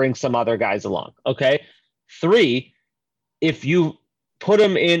while we bring some other guys along, okay? 3, if you put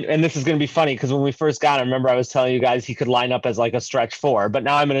him in, and this is going to be funny because when we first got him, remember I was telling you guys he could line up as a stretch 4, but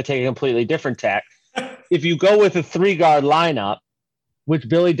now I'm going to take a completely different tack. If you go with a 3-guard lineup, which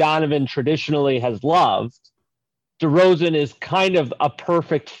Billy Donovan traditionally has loved, DeRozan is kind of a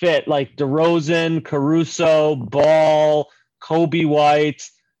perfect fit. Like DeRozan, Caruso, Ball, Kobe White,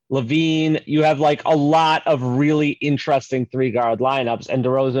 LaVine. You have a lot of really interesting 3-guard lineups, and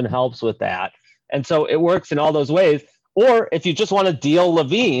DeRozan helps with that. And so it works in all those ways. Or if you just want to deal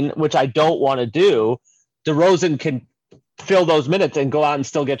LaVine, which I don't want to do, DeRozan can fill those minutes and go out and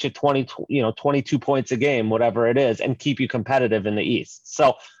still get you 22 points a game, whatever it is, and keep you competitive in the East.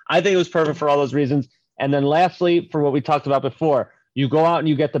 So I think it was perfect for all those reasons. And then lastly, for what we talked about before, you go out and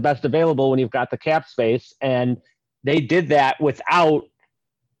you get the best available when you've got the cap space. And they did that without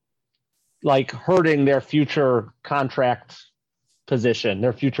hurting their future contract position,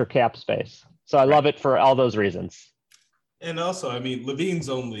 their future cap space. So I love it for all those reasons. And also, I mean, LaVine's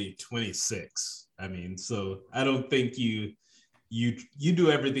only 26. I mean, so I don't think you do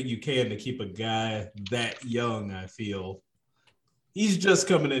everything you can to keep a guy that young. I feel he's just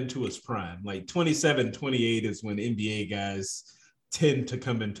coming into his prime. 27, 28 is when NBA guys tend to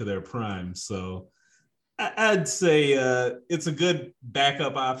come into their prime. So I'd say it's a good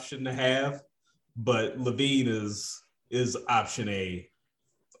backup option to have, but LaVine is option A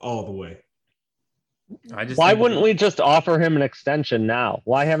all the way. Why wouldn't we just offer him an extension now?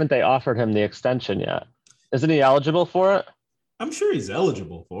 Why haven't they offered him the extension yet? Isn't he eligible for it? I'm sure he's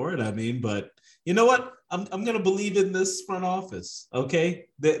eligible for it. I mean, but you know what? I'm going to believe in this front office, okay?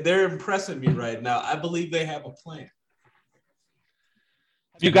 They're impressing me right now. I believe they have a plan.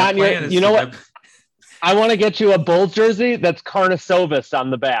 You got you know what? I want to get you a Bulls jersey that's Karnasovis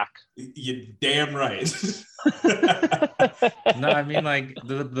on the back. You're damn right. No, I mean,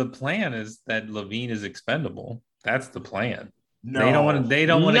 the plan is that LaVine is expendable. That's the plan. No, they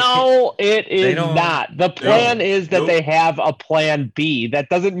don't want to. No, it is not. The plan is that they have a plan B. That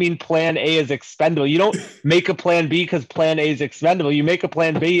doesn't mean plan A is expendable. You don't make a plan B because plan A is expendable. You make a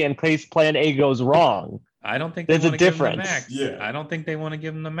plan B in case plan A goes wrong. I don't think there's a difference. Give him the max. Yeah, I don't think they want to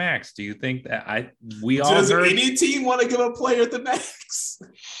give him the max. Do you think that Does any team want to give a player the max?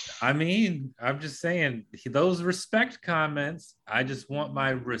 I mean, I'm just saying those respect comments. I just want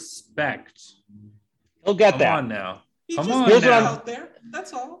my respect. He'll get that. Come on now. Come on now. Out there.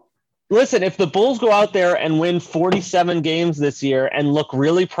 That's all. Listen, if the Bulls go out there and win 47 games this year and look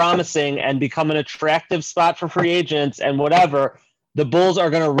really promising and become an attractive spot for free agents and whatever, the Bulls are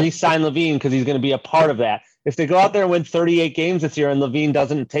going to re-sign Levine because he's going to be a part of that. If they go out there and win 38 games this year and Levine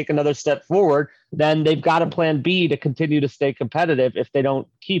doesn't take another step forward, then they've got a plan B to continue to stay competitive if they don't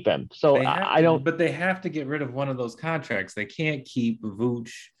keep him. So But they have to get rid of one of those contracts. They can't keep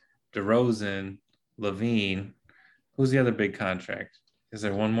Vooch, DeRozan, Levine. Who's the other big contract? Is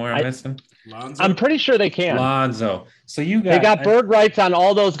there one more I'm missing? Lonzo? I'm pretty sure they can. Lonzo. So they got bird rights on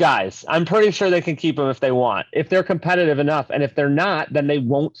all those guys. I'm pretty sure they can keep them if they want, if they're competitive enough. And if they're not, then they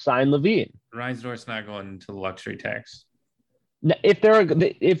won't sign Levine. Reinsdorf's not going into the luxury tax. If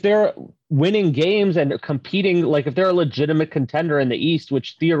they're winning games and competing, like if they're a legitimate contender in the East,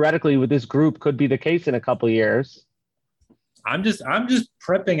 which theoretically with this group could be the case in a couple of years. I'm just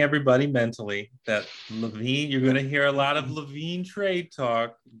prepping everybody mentally that Levine, you're going to hear a lot of Levine trade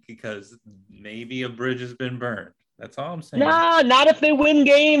talk because maybe a bridge has been burned. That's all I'm saying. Nah, not if they win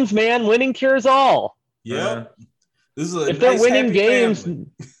games, man. Winning cures all. Yeah. This is if they're winning games, family.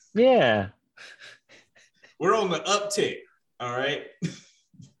 Yeah. We're on the uptick. All right.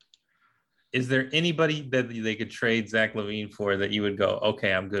 Is there anybody that they could trade Zach LaVine for that you would go,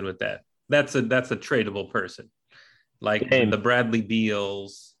 okay, I'm good with that? That's a tradable person. Like the Bradley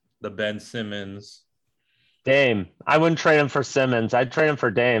Beals, the Ben Simmons. Dame. I wouldn't trade him for Simmons. I'd trade him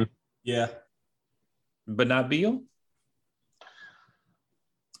for Dame. Yeah. But not Beal?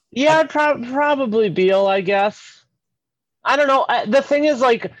 Yeah, probably Beal, I guess. I don't know. The thing is,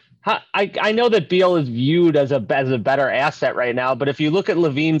 like, I know that Beal is viewed as a better asset right now, but if you look at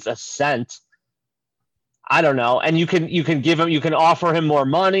Levine's ascent, I don't know. And you can offer him more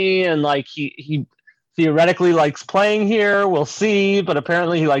money, and like he theoretically likes playing here. We'll see, but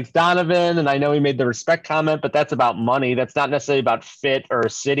apparently he likes Donovan, and I know he made the respect comment, but that's about money. That's not necessarily about fit or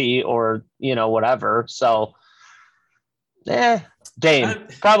city or whatever. So, Dame,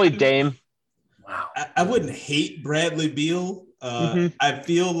 probably Dame. Wow, I wouldn't hate Bradley Beal. I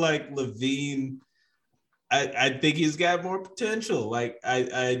feel like Levine. I think he's got more potential. Like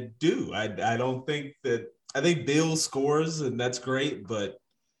I do. I don't think that. I think Beal scores, and that's great, but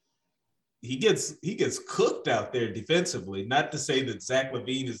he gets cooked out there defensively. Not to say that Zach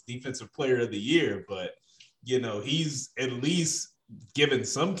LaVine is Defensive Player of the Year, but he's at least given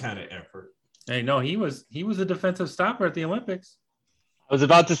some kind of effort. Hey, no, he was a defensive stopper at the Olympics. I was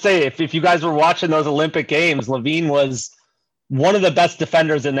about to say, if you guys were watching those Olympic games, LaVine was one of the best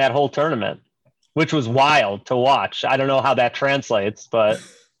defenders in that whole tournament, which was wild to watch. I don't know how that translates, but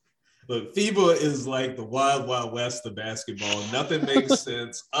Look, FIBA is like the wild, wild west of basketball. Nothing makes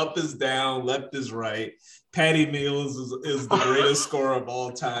sense. Up is down, left is right. Patty Mills is the greatest scorer of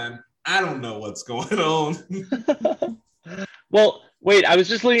all time. I don't know what's going on. Well, wait, I was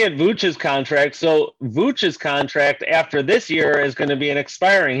just looking at Vooch's contract. So Vooch's contract after this year is going to be an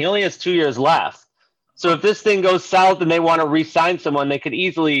expiring. He only has 2 years left. So if this thing goes south and they want to re-sign someone, they could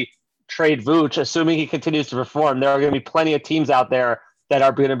easily trade Vooch, assuming he continues to perform. There are going to be plenty of teams out there that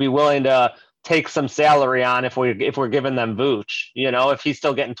are going to be willing to take some salary on if we're giving them Vooch, if he's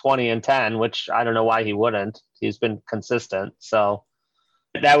still getting 20 and 10, which I don't know why he wouldn't. He's been consistent. So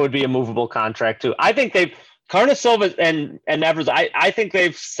that would be a movable contract too. I think Karnisovas and Evers, I think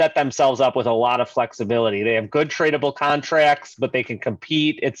they've set themselves up with a lot of flexibility. They have good tradable contracts, but they can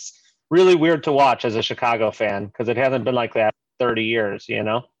compete. It's really weird to watch as a Chicago fan because it hasn't been like that 30 years,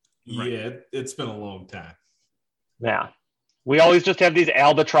 Yeah, it's been a long time. Yeah. We always just have these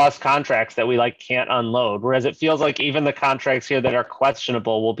albatross contracts that we can't unload, whereas it feels like even the contracts here that are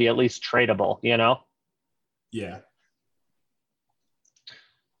questionable will be at least tradable, Yeah.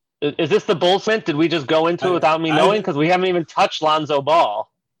 Is this the bullshit? Did we just go into it without me knowing? Because we haven't even touched Lonzo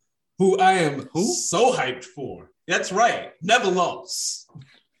Ball. Who I am so hyped for. That's right. Never lost.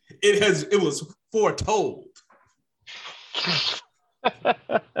 It was foretold.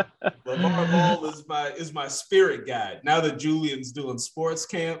 LeVar Ball is my spirit guide. Now that Julian's doing sports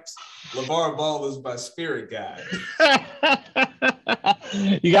camps, LeVar Ball is my spirit guide.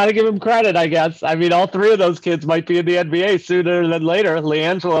 You got to give him credit, I guess. I mean, all three of those kids might be in the NBA sooner than later.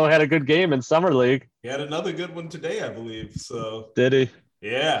 LiAngelo had a good game in Summer League. He had another good one today, I believe. So did he?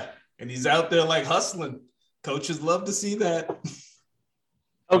 Yeah, and he's out there hustling. Coaches love to see that.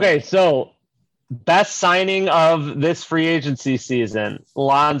 Okay, so best signing of this free agency season,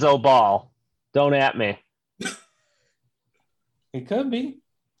 Lonzo Ball. Don't at me. It could be.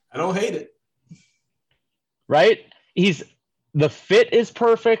 I don't hate it. Right? The fit is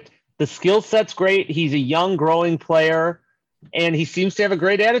perfect. The skill set's great. He's a young, growing player, and he seems to have a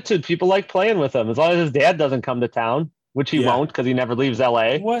great attitude. People like playing with him as long as his dad doesn't come to town. which he won't because he never leaves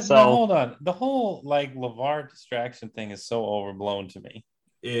LA. What? So No, hold on. The whole like LeVar distraction thing is so overblown to me.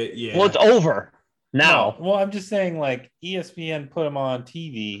 Well, it's over now. No, well, I'm just saying, like ESPN put him on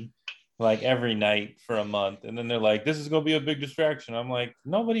TV like every night for a month, and then they're like, "This is gonna be a big distraction." I'm like,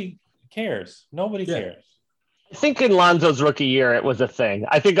 nobody cares. Nobody cares. I think in Lonzo's rookie year, it was a thing.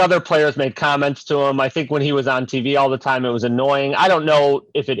 I think other players made comments to him. I think when he was on TV all the time, it was annoying. I don't know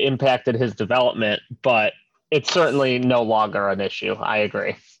if it impacted his development, but it's certainly no longer an issue. I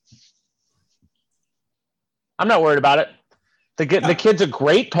agree. I'm not worried about it. The kid's a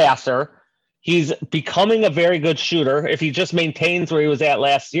great passer. He's becoming a very good shooter. If he just maintains where he was at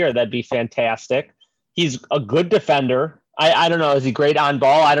last year, that'd be fantastic. He's a good defender. I don't know. Is he great on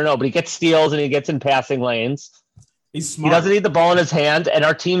ball? I don't know, but he gets steals and he gets in passing lanes. He's smart. He doesn't need the ball in his hand, and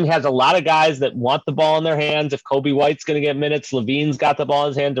our team has a lot of guys that want the ball in their hands. If Kobe White's going to get minutes, Levine's got the ball in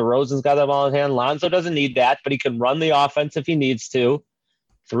his hand, DeRozan's got the ball in his hand. Lonzo doesn't need that, but he can run the offense if he needs to.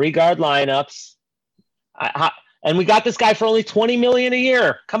 3-guard lineups. And we got this guy for only $20 million a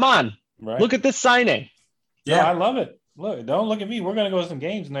year. Come on. Right. Look at this signing. Yeah, no, I love it. Look, don't look at me. We're going to go to some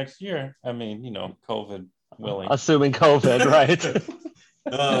games next year. I mean, COVID willing. Assuming COVID,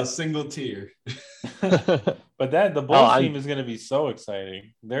 right? Single tier. But the Bulls team is going to be so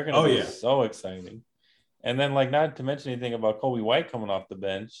exciting. They're going to be so exciting. And then, like, not to mention anything about Kobe White coming off the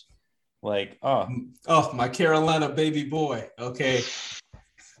bench. Like, my Carolina baby boy. Okay.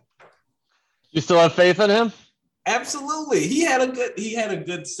 You still have faith in him? Absolutely. He had a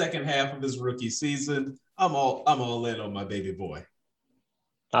good second half of his rookie season. I'm all in on my baby boy.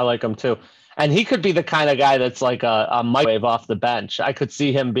 I like him too. And he could be the kind of guy that's like a microwave off the bench. I could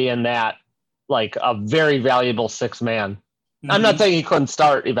see him being that, like a very valuable 6-man. Mm-hmm. I'm not saying he couldn't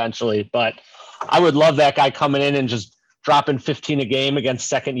start eventually, but I would love that guy coming in and just dropping 15 a game against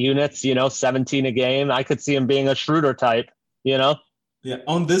second units, 17 a game. I could see him being a Schroeder type, Yeah,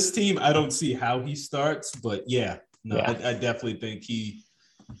 on this team, I don't see how he starts, but I definitely think he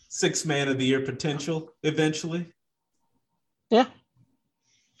 6-man of the year potential eventually. Yeah.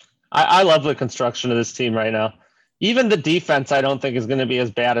 I love the construction of this team right now. Even the defense, I don't think is going to be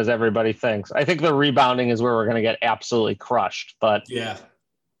as bad as everybody thinks. I think the rebounding is where we're going to get absolutely crushed. But yeah,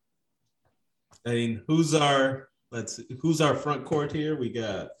 I mean, who's our front court here? We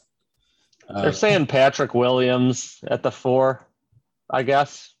got. They're saying Patrick Williams at the 4, I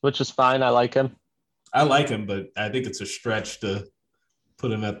guess, which is fine. I like him. I like him, but I think it's a stretch to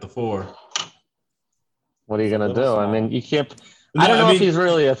put him at the 4. What are you going to do? I mean, you can't. I don't know if he's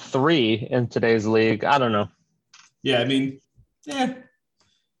really a 3 in today's league. I don't know. Yeah, I mean,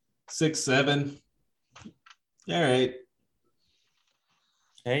 6, 7. All right.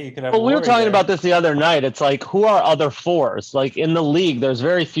 Hey, you could have. Well, we were talking about this the other night. It's like, who are other 4s? Like in the league, there's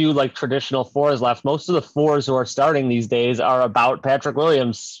very few like traditional 4s left. Most of the 4s who are starting these days are about Patrick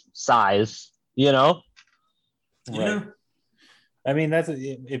Williams' size. Right. Yeah. I mean, that's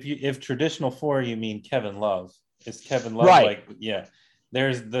if traditional 4, you mean Kevin Love. Is Kevin Love right?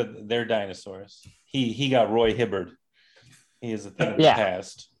 They're dinosaurs. He got Roy Hibbert. He is a thing of the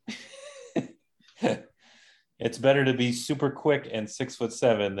past. It's better to be super quick and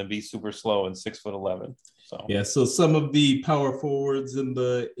 6'7" than be super slow and 6'11". So so some of the power forwards in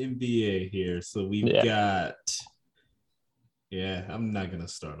the NBA here. So we've got. Yeah, I'm not gonna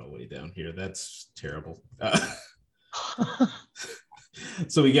start all the way down here. That's terrible.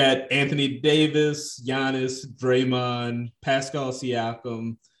 So we got Anthony Davis, Giannis, Draymond, Pascal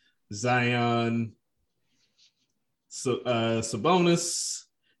Siakam, Zion, Sabonis,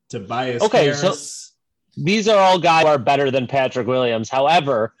 Tobias Harris. So these are all guys who are better than Patrick Williams.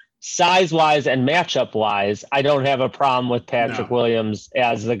 However, size-wise and matchup-wise, I don't have a problem with Patrick Williams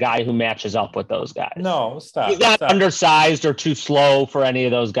as the guy who matches up with those guys. No, stop. He's not undersized or too slow for any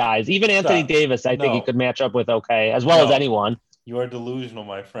of those guys. Even Anthony Davis, I think he could match up with okay, as well as anyone. You are delusional,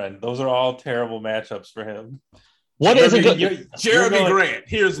 my friend. Those are all terrible matchups for him. What is a good Jeremy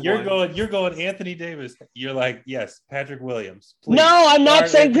Grant? You're going Anthony Davis. You're like, yes, Patrick Williams. Please. No, I'm not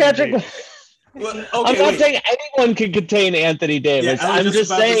saying Patrick. Well, okay, I'm not saying anyone can contain Anthony Davis. Yeah, I'm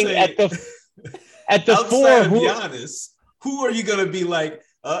just saying at the 4, Giannis, who are you going to be like?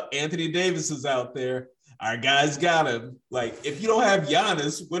 Anthony Davis is out there. Our guys got him. Like, if you don't have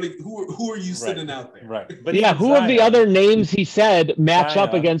Giannis, who are you sitting out there? Right. But who of the other names he said match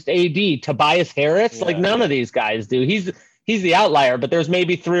up against AD? Tobias Harris? Yeah. Like, none of these guys do. He's the outlier, but there's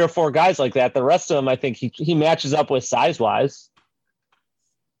maybe 3 or 4 guys like that. The rest of them, I think he matches up with size-wise.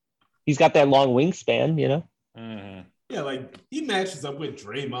 He's got that long wingspan, Mm-hmm. Yeah, like, he matches up with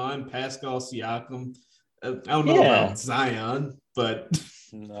Draymond, Pascal Siakam. I don't know about Zion, but...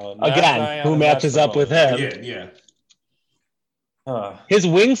 No, again, Zion, who matches up with him? Yeah. His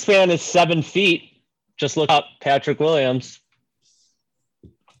wingspan is 7 feet. Just look up Patrick Williams.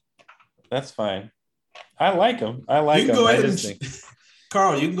 That's fine. I like him. I You like can him. go I ahead just and think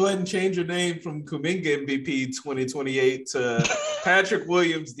Carl, you can go ahead and change your name from Kuminga MVP 2028 to Patrick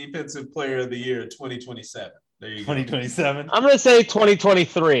Williams Defensive Player of the Year 2027. There you go. 2027. I'm going to say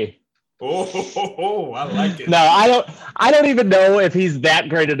 2023. I like it. No, I don't even know if he's that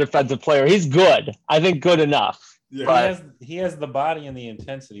great a defensive player. He's good. I think good enough. Yeah. But He has the body and the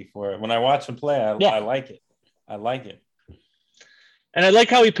intensity for it. When I watch him play, I like it. I like it. And I like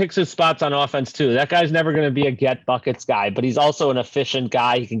how he picks his spots on offense too. That guy's never going to be a get buckets guy, but he's also an efficient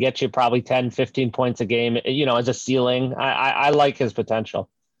guy. He can get you probably 10, 15 points a game, as a ceiling. I like his potential.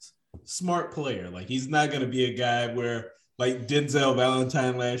 Smart player. Like, he's not going to be a guy where, like Denzel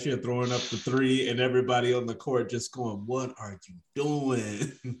Valentine last year, throwing up the three and everybody on the court just going, "What are you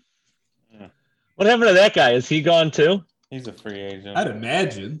doing?" What happened to that guy? Is he gone too? He's a free agent. I'd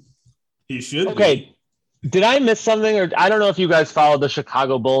imagine he should be. Okay. Did I miss something? Or I don't know if you guys follow the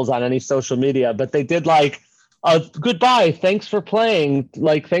Chicago Bulls on any social media, but they did like a goodbye. Thanks for playing.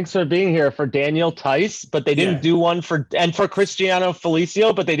 Like, thanks for being here for Daniel Tice, but they didn't do one for Cristiano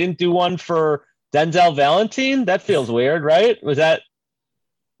Felicio, but they didn't do one for Denzel Valentine. That feels weird, right? Was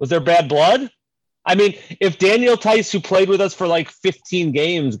there bad blood? I mean, if Daniel Tice, who played with us for like 15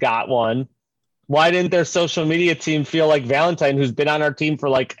 games, got one, why didn't their social media team feel like Valentine, who's been on our team for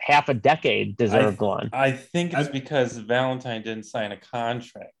like half a decade, deserved one? I think it's because Valentine didn't sign a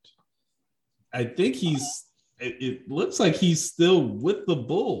contract. I think it looks like he's still with the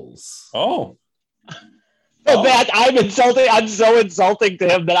Bulls. Oh. That I'm insulting. I'm so insulting to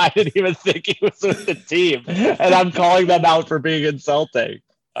him that I didn't even think he was with the team, and I'm calling them out for being insulting.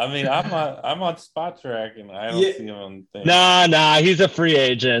 I mean, I'm on Spot Track, and I don't see him on things. Nah, he's a free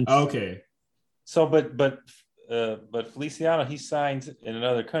agent. Okay. So, but Feliciano, he signs in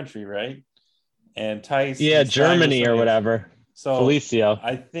another country, right? And Tice, Germany or whatever. So Felicio.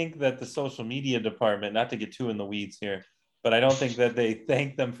 I think that the social media department, not to get too in the weeds here, but I don't think that they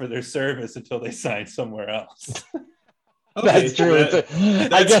thank them for their service until they sign somewhere else. Okay, that's true.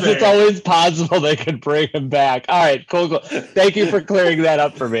 I guess fair. It's always possible they could bring him back. All right, cool. Thank you for clearing that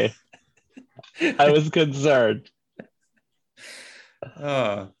up for me. I was concerned.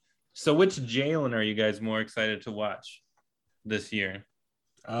 So which Jalen are you guys more excited to watch this year?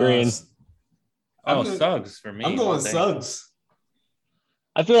 Green. Suggs for me. I'm going Suggs.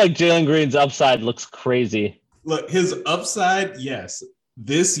 I feel like Jalen Green's upside looks crazy. Look, his upside, yes.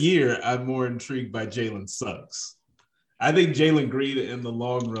 This year, I'm more intrigued by Jalen Suggs. I think Jalen Green in the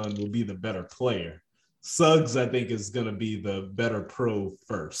long run will be the better player. Suggs, I think, is going to be the better pro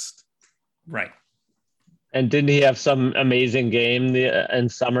first. Right. And didn't he have some amazing game in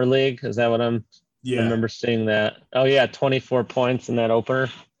Summer League? Is that what I remember seeing that? Oh, yeah, 24 points in that opener.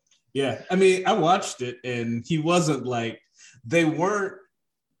 Yeah. I mean, I watched it, and he wasn't like – they weren't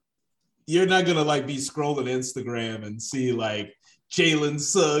 – you're not going to, like, be scrolling Instagram and see, like, Jalen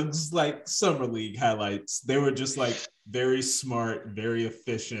Suggs, like, Summer League highlights. They were just, like, very smart, very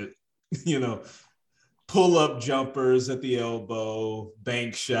efficient, pull-up jumpers at the elbow,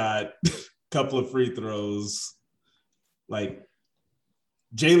 bank shot – couple of free throws. Like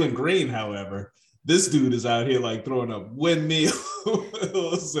Jalen Green, however, this dude is out here like throwing up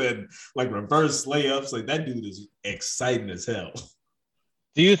windmills and like reverse layups. Like that dude is exciting as hell.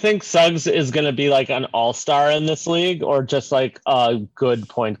 Do you think Suggs is going to be like an all-star in this league or just like a good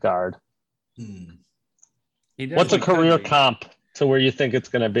point guard? What's a career comp to where you think it's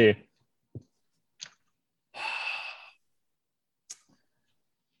going to be?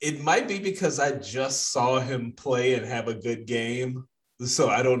 It might be because I just saw him play and have a good game. So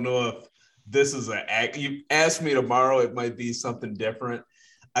I don't know if this is you ask me tomorrow, it might be something different.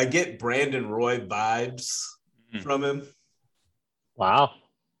 I get Brandon Roy vibes from him. Wow.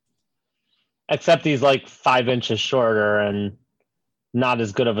 Except he's like 5 inches shorter and not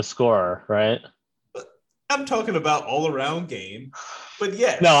as good of a scorer, right? I'm talking about all around game, but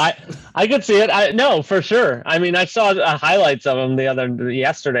yes. No, I could see it. No, for sure. I mean, I saw highlights of him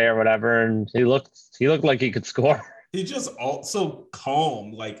yesterday or whatever, and he looked like he could score. He just so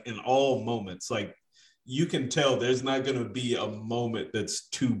calm, like in all moments. Like you can tell there's not going to be a moment that's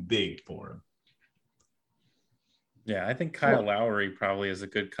too big for him. Yeah, I think Kyle Lowry probably is a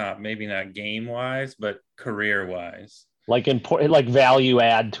good comp. Maybe not game wise, but career wise. Like important, like value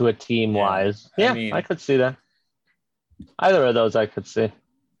add to a team wise. Yeah, I could see that. Either of those I could see.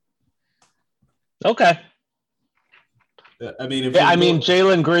 Okay. I mean,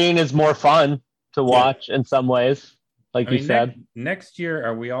 Jalen Green is more fun to watch in some ways. like I you mean, said. next year,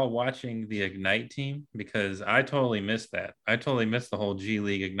 are we all watching the Ignite team? Because I totally missed that. I totally missed the whole G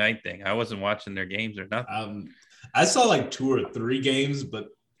League Ignite thing. I wasn't watching their games or nothing. I saw like 2 or 3 games, but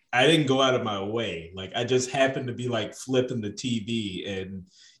I didn't go out of my way. Like I just happened to be like flipping the TV, and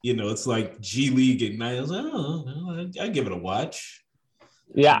it's like G League Ignite. I was like, oh, well, I give it a watch.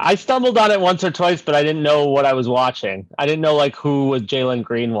 Yeah, I stumbled on it once or twice, but I didn't know what I was watching. I didn't know like who was Jalen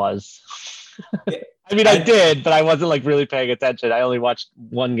Green was. I mean, I did, but I wasn't like really paying attention. I only watched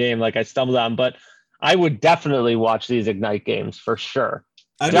one game, like I stumbled on. But I would definitely watch these Ignite games for sure.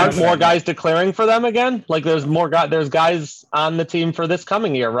 Aren't more guys declaring for them again? Like there's more guys. There's guys on the team for this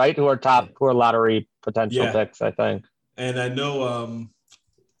coming year, right? Who are lottery potential picks, I think. And I know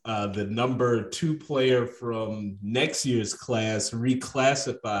the number 2 player from next year's class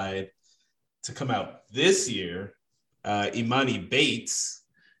reclassified to come out this year, Imani Bates.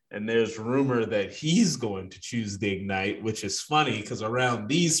 And there's rumor that he's going to choose the Ignite, which is funny because around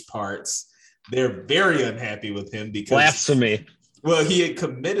these parts, they're very unhappy with him because blasphemy. Well, he had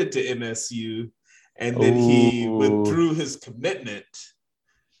committed to MSU and then he withdrew his commitment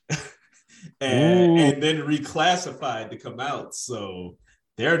and then reclassified to come out. So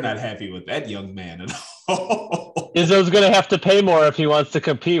they're not happy with that young man at all. Izzo's going to have to pay more if he wants to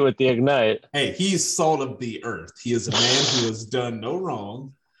compete with the Ignite. Hey, he's salt of the earth. He is a man who has done no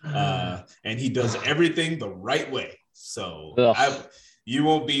wrong. And he does everything the right way. So you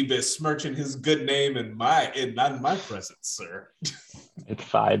won't be besmirching his good name not in my presence, sir. It's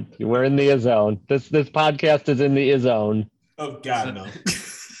fine. We're in the zone. This podcast is in the zone. Oh God, no.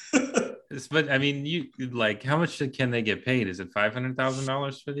 But I mean, you like how much can they get paid? Is it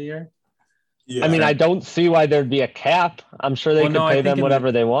 $500,000 for the year? Yeah. I mean, I don't see why there'd be a cap. I'm sure they could pay them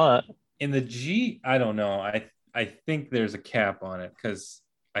whatever they want. In the G, I don't know. I think there's a cap on it because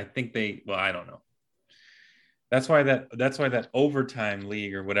I think I don't know. That's why that overtime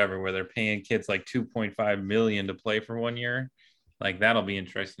league or whatever, where they're paying kids like $2.5 million to play for 1 year, like that'll be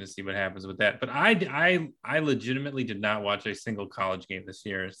interesting to see what happens with that. But I legitimately did not watch a single college game this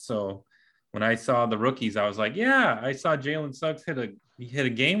year. So when I saw the rookies, I was like, yeah, I saw Jalen Suggs hit a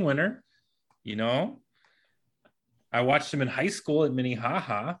game winner. I watched him in high school at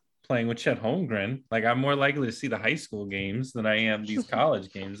Minnehaha playing with Chet Holmgren. Like I'm more likely to see the high school games than I am these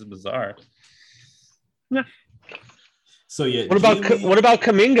college games. It's bizarre. Yeah. So yeah. What about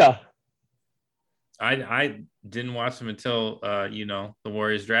Kuminga? I didn't watch him until the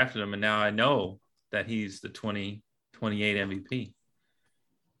Warriors drafted him, and now I know that he's the 2028 MVP.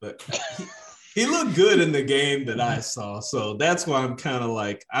 But he looked good in the game that I saw, so that's why I'm kind of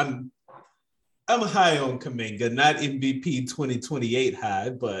like I'm high on Kuminga, not MVP 2028 high,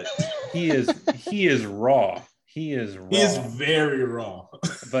 but he is raw. He is very raw.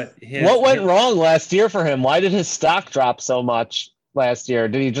 But what went wrong last year for him? Why did his stock drop so much last year?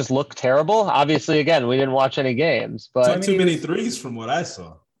 Did he just look terrible? Obviously, again, we didn't watch any games, but too many threes from what I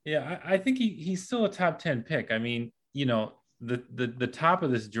saw. Yeah, I think he's still a top 10 pick. I mean, the top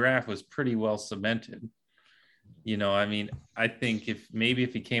of this draft was pretty well cemented. I mean, I think if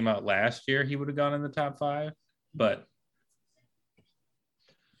he came out last year, he would have gone in the top 5, but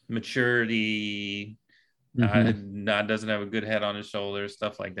maturity, doesn't have a good head on his shoulders,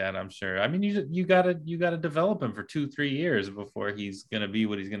 stuff like that. I'm sure. I mean, you gotta develop him for 2-3 years before he's gonna be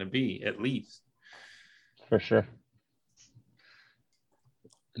what he's gonna be, at least. For sure.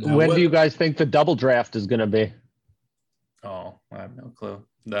 Now, when do you guys think the double draft is gonna be? Oh, I have no clue.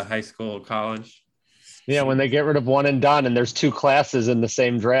 The high school, college. Yeah, when they get rid of one and done, and there's 2 classes in the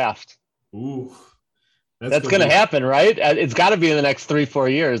same draft. Ooh. That's going to happen, right? It's got to be in the next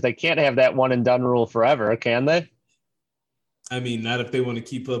 3-4 years. They can't have that one and done rule forever, can they? I mean, not if they want to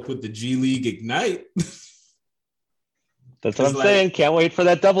keep up with the G League Ignite. That's what I'm saying. Can't wait for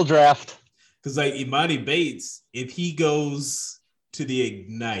that double draft. Because like Imani Bates, if he goes to the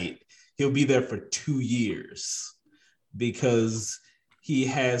Ignite, he'll be there for 2 years because you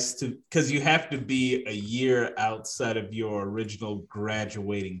have to be a year outside of your original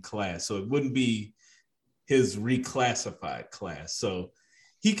graduating class. So it wouldn't be his reclassified class. So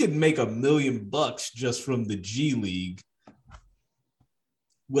he could make $1 million just from the G League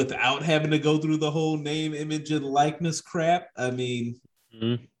without having to go through the whole name, image, and likeness crap. I mean,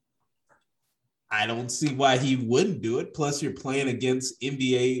 I don't see why he wouldn't do it. Plus, you're playing against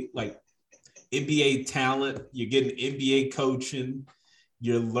NBA talent. You're getting NBA coaching.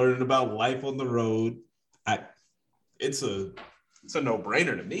 You're learning about life on the road. It's a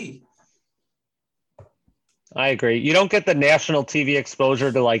no-brainer to me. I agree. You don't get the national TV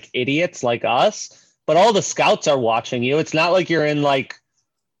exposure to like idiots like us, but all the scouts are watching you. It's not like you're in like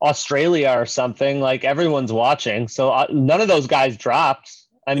Australia or something. Like everyone's watching. So none of those guys dropped.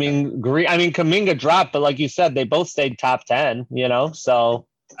 I mean, Kuminga dropped, but like you said, they both stayed top 10, so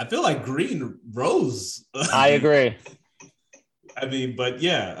I feel like Green rose. I agree. I mean, but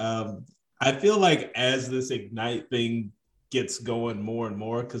yeah, I feel like as this Ignite thing gets going more and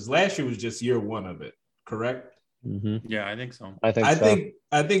more, because last year was just year one of it, correct? Mm-hmm. Yeah, I think so. I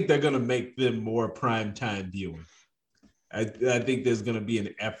think they're gonna make them more prime time viewing. I think there's gonna be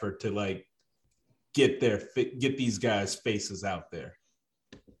an effort to like get these guys' faces out there.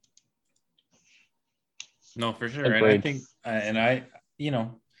 No, for sure. Agreed. And I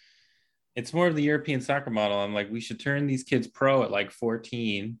think, it's more of the European soccer model. I'm like, we should turn these kids pro at like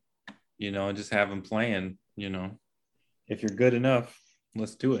 14, and just have them playing, if you're good enough,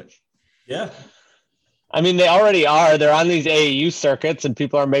 let's do it. Yeah. I mean, they already are. They're on these AAU circuits and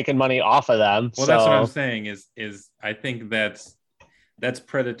people are making money off of them. Well, that's what I'm saying is I think that's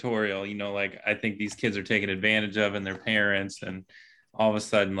predatory. Like I think these kids are taken advantage of and their parents, and all of a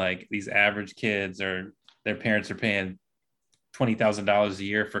sudden, like these average kids their parents are paying $20,000 a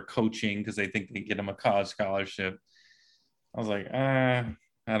year for coaching because they think they get them a college scholarship. I was like, I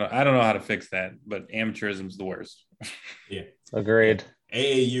don't know how to fix that, but amateurism is the worst. Yeah, agreed. Yeah.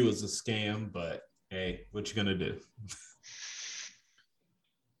 AAU is a scam, but hey, what you gonna do?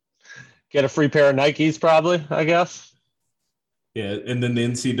 Get a free pair of Nikes, probably, I guess. Yeah, and then the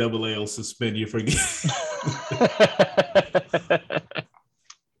NCAA will suspend you for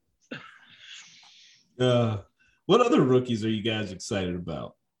what other rookies are you guys excited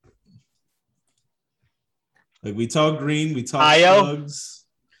about? Like we talk Green, we talk Suggs.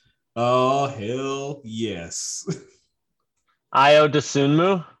 Oh hell yes. Ayo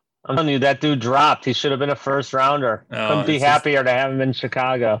Dosunmu. I'm telling you, that dude dropped. He should have been a first rounder. Couldn't be happier to have him in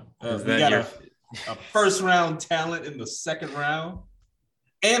Chicago. We got a first round talent in the second round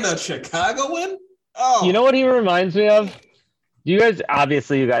and a Chicagoan. Oh, you know what he reminds me of? You guys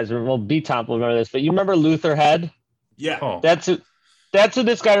well, B-Top will remember this, but you remember Luther Head? Yeah. Oh. That's who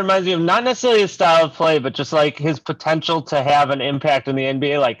this guy reminds me of. Not necessarily his style of play, but just like his potential to have an impact in the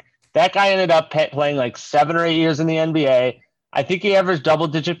NBA. Like that guy ended up playing like 7 or 8 years in the NBA. I think he averaged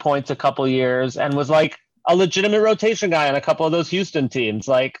double-digit points a couple years and was like a legitimate rotation guy on a couple of those Houston teams.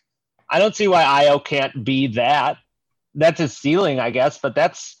 Like, I don't see why Ayo can't be that. That's his ceiling, I guess, but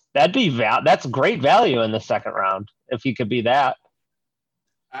that's great value in the second round if he could be that.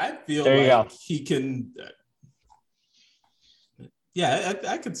 I feel like he can. Yeah,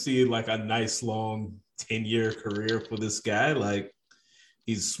 I could see like a nice long 10-year career for this guy. Like,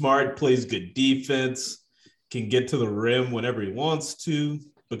 he's smart, plays good defense, can get to the rim whenever he wants to,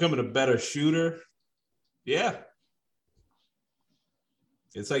 becoming a better shooter. Yeah.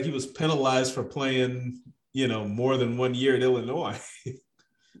 It's like he was penalized for playing, more than 1 year at Illinois.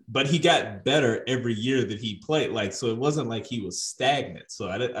 But he got better every year that he played. Like, so it wasn't like he was stagnant. So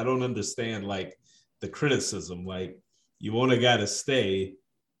I don't understand, like, the criticism. Like, you want a guy to stay.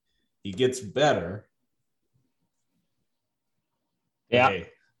 He gets better. Yeah. Hey,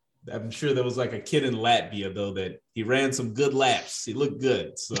 I'm sure there was like a kid in Latvia, though, that he ran some good laps. He looked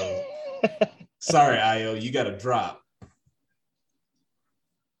good. So, sorry, Ayo, you got to drop.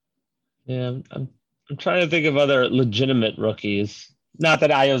 Yeah, I'm trying to think of other legitimate rookies. Not that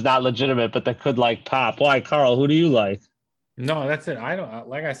Ayo's not legitimate, but that could like pop. Why, Carl? Who do you like? No, that's it. I don't.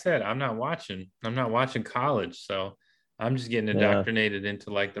 Like I said, I'm not watching college, so I'm just getting indoctrinated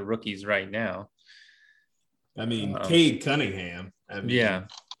into like the rookies right now. I mean, Cade Cunningham. Yeah.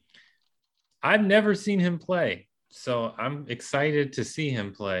 I've never seen him play, so I'm excited to see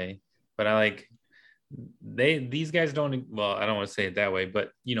him play. But these guys don't. Well, I don't want to say it that way,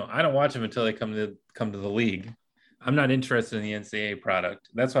 but I don't watch them until they come to the league. I'm not interested in the NCAA product.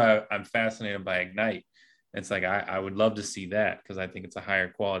 That's why I'm fascinated by Ignite. It's like I would love to see that because I think it's a higher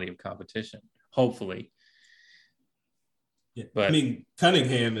quality of competition. Hopefully. Yeah. But I mean,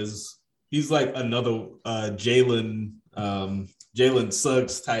 Cunningham he's like another Jalen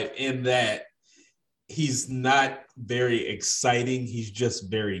Suggs type in that he's not very exciting. He's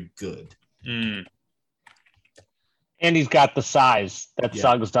just very good. Mm. And he's got the size that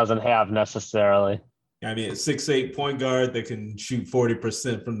Suggs doesn't have necessarily. I mean, a 6'8" point guard that can shoot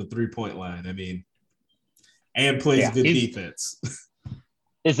 40% from the 3-point line. I mean, and plays good defense.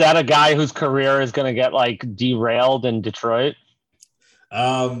 Is that a guy whose career is going to get like derailed in Detroit?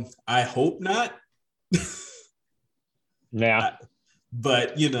 I hope not. Yeah.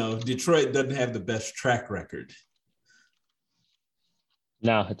 But, Detroit doesn't have the best track record.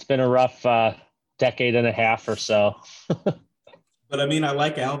 No, it's been a rough decade and a half or so. But, I mean, I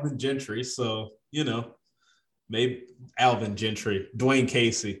like Alvin Gentry, so, Maybe Alvin Gentry, Dwayne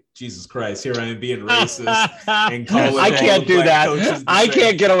Casey. Jesus Christ, here I am being racist and calling I can't do that. I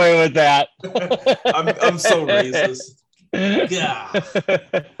can't get away with that. I'm so racist.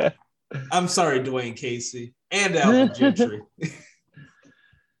 Yeah. I'm sorry, Dwayne Casey and Alvin Gentry.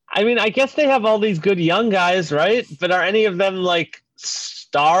 I mean, I guess they have all these good young guys, right? But are any of them like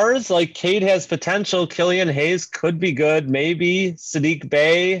stars? Like Cade has potential. Killian Hayes could be good. Maybe Sadiq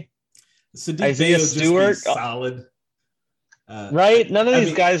Bey. Isaiah Stewart. Just be solid. Right? None of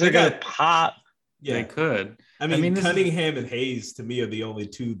these guys are going to pop. Yeah, they could. I mean Cunningham and Hayes, to me, are the only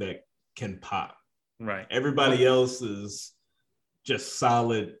two that can pop. Right. Everybody else is just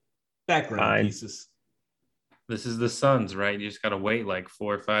solid background pieces. This is the Suns, right? You just got to wait like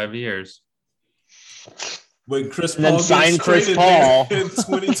 4 or 5 years. When Chris Paul then sign Chris Paul in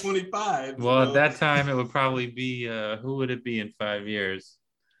 2025. Well, at that time, it would probably be who would it be in 5 years?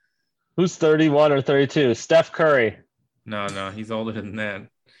 Who's 31 or 32? Steph Curry. No, he's older than that.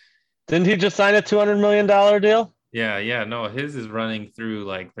 Didn't he just sign a $200 million deal? Yeah. No, his is running through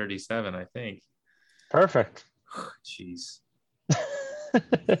like 37, I think. Perfect. Jeez.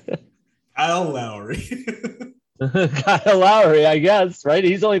 Kyle Lowry. Kyle Lowry, I guess, right?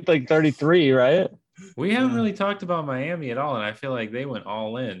 He's only like 33, right? We haven't really talked about Miami at all, and I feel like they went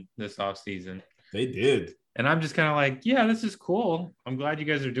all in this offseason. They did. And I'm just kind of like, yeah, this is cool. I'm glad you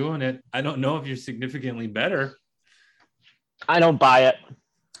guys are doing it. I don't know if you're significantly better. I don't buy it.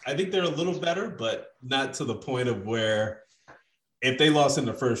 I think they're a little better, but not to the point of where if they lost in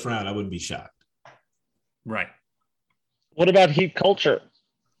the first round, I wouldn't be shocked. Right. What about Heat culture?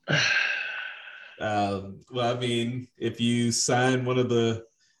 Well, I mean, if you sign one of the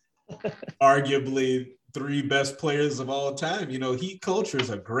arguably 3 best players of all time, Heat culture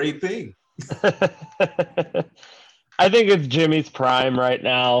is a great thing. I think it's Jimmy's prime right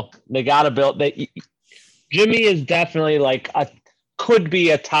now. They got to build. Jimmy is definitely could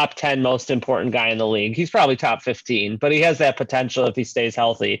be a top 10 most important guy in the league. He's probably top 15, but he has that potential if he stays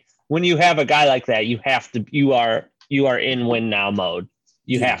healthy. When you have a guy like that, you are in win now mode.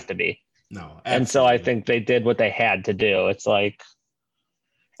 You have to be. No, absolutely. And so I think they did what they had to do. It's like,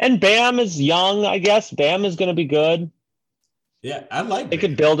 and Bam is young, I guess. Bam is going to be good. Yeah, I like They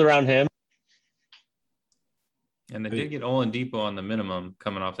could build around him. And they did get Oladipo on the minimum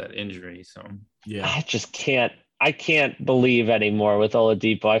coming off that injury. So yeah, I can't believe anymore with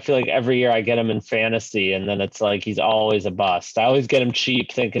Oladipo. I feel like every year I get him in fantasy, and then it's like he's always a bust. I always get him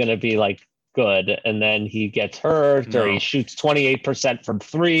cheap, thinking it'd be like good, and then he gets hurt, or he shoots 28% from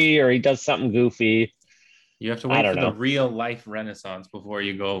 3, or he does something goofy. You have to wait for the real life renaissance before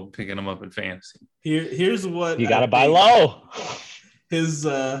you go picking him up in fantasy. Here's what you got to buy low. His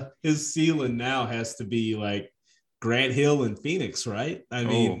ceiling now has to be like Grant Hill and Phoenix, right? I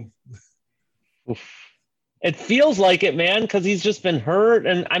mean, it feels like it, man, because he's just been hurt.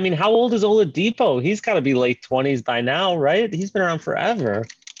 And I mean, how old is Oladipo? He's got to be late 20s by now, right? He's been around forever.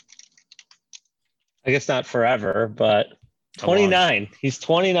 I guess not forever, but 29. He's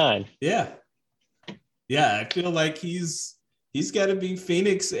 29. Yeah. I feel like he's got to be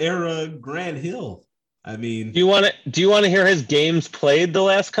Phoenix era Grant Hill. I mean, do you want to hear his games played the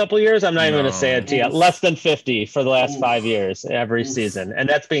last couple of years? I'm not even going to say it to you. Less than 50 for the last 5 years every season, and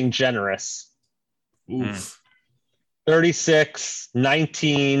that's being generous. 36,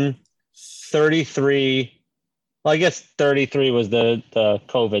 19, 33. Well, I guess 33 was the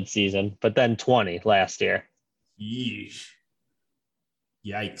COVID season, but then 20 last year. Yeesh.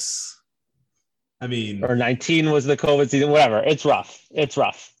 Yikes. I mean, or 19 was the COVID season, whatever. It's rough.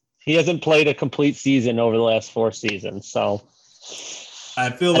 He hasn't played a complete season over the last 4 seasons. So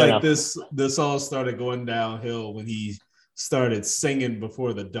I feel like this all started going downhill when he started singing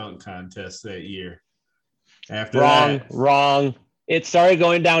before the dunk contest that year. Wrong. It started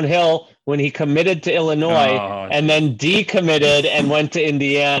going downhill when he committed to Illinois and then decommitted and went to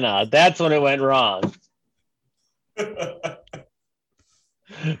Indiana. That's when it went wrong.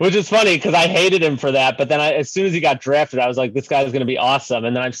 Which is funny because I hated him for that. But then as soon as he got drafted, I was like, this guy's going to be awesome.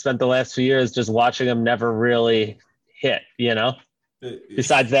 And then I've spent the last few years just watching him never really hit,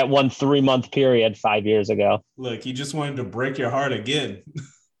 besides that 1 3-month period 5 years ago. Look, he just wanted to break your heart again.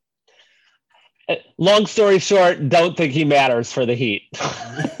 Long story short, don't think he matters for the Heat.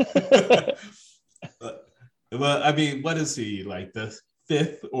 Well, I mean, what is he, like the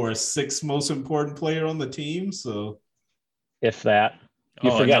 5th or 6th most important player on the team? So, if that,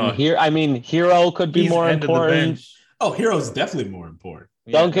 you're forgetting here. I mean, Hero could be more important. Oh, Hero's definitely more important.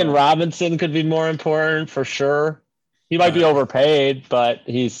 Duncan Robinson could be more important for sure. He might be overpaid, but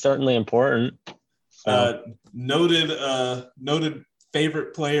he's certainly important. So. Noted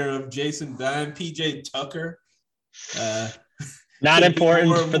favorite player of Jason Dime, PJ Tucker, Not could be important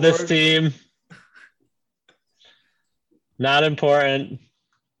more and for this more. team. Not important.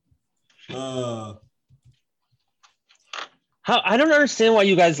 Uh, I don't understand why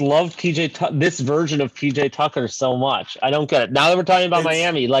you guys love this version of PJ Tucker so much. I don't get it. Now that we're talking about It's-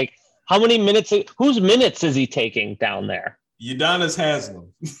 Miami, like how many minutes? Whose minutes is he taking down there? Udonis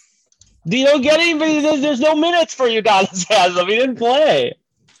Haslem. Do you don't get anybody? There's no minutes for Udonis Haslem. He didn't play.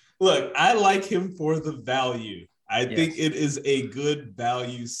 Look, I like him for the value. I think Yes. it is a good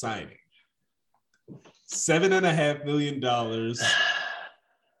value signing. $7.5 million.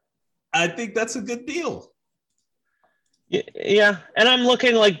 I think that's a good deal. Yeah, and I'm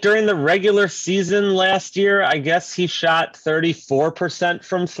looking like during the regular season last year, I guess he shot 34%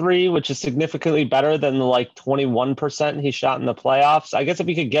 from three, which is significantly better than the like 21% he shot in the playoffs. I guess if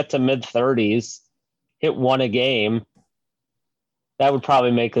he could get to mid 30s, hit one a game, that would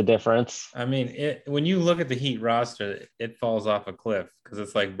probably make a difference. I mean, when you look at the Heat roster, it falls off a cliff because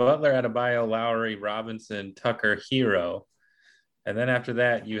it's like Butler, Adebayo, Lowry, Robinson, Tucker, Hero. And then after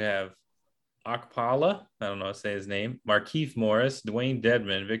that, you have Okpala, I don't know how to say his name, Markieff Morris, Dwayne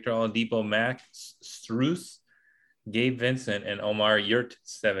Dedman, Victor Oladipo, Max Strus, Gabe Vincent, and Omar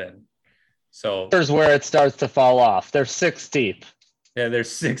Yurtseven. So Here's where it starts to fall off. They're 6 deep. yeah, they're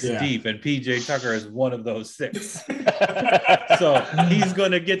 6 Yeah. deep, and PJ Tucker is one of those 6. So he's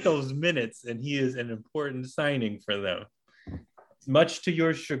going to get those minutes, and he is an important signing for them, much to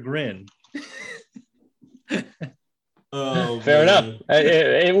your chagrin. Oh, Fair man. enough.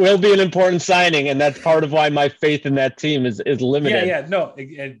 It will be an important signing, and that's part of why my faith in that team is limited. Yeah, no,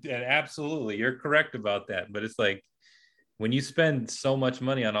 and absolutely, you're correct about that. But it's like when you spend so much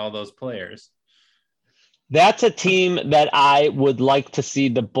money on all those players, That's a team that I would like to see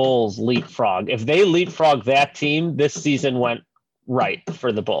the Bulls leapfrog. If they leapfrog that team, this season went right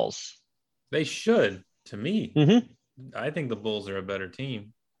for the Bulls. they should. To me, Mhm. I think the Bulls are a better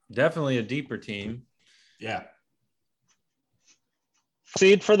team, definitely a deeper team. Yeah.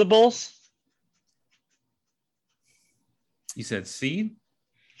 Seed for the Bulls? You said seed?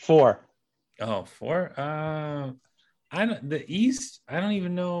 4. Oh, 4. I don't. The East. I don't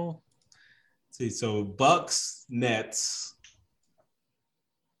even know. See, so Bucks, Nets.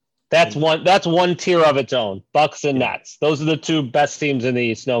 That's one tier of its own. Bucks and Yeah. Nets. Those are the 2 best teams in the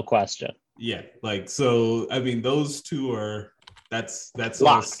East, no question. Yeah, like so. I mean, those 2 are that's all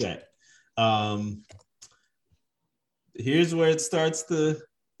Locked. set. Here's where it starts to.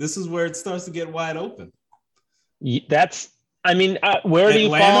 This is where it starts to get wide open. Where do you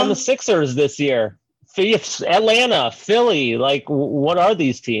fall Atlanta? on the Sixers this year? Atlanta, Philly, like what are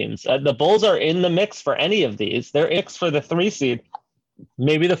these teams? The Bulls are in the mix for any of these. They're mix for the 3 seed,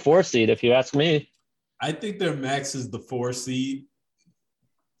 maybe the 4 seed, if you ask me. I think their max is the 4 seed.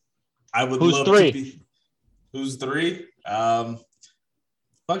 I would Who's love 3? to be. Who's 3? Fuck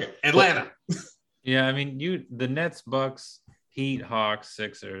it, Atlanta. Yeah, I mean, the Nets, Bucks, Heat, Hawks,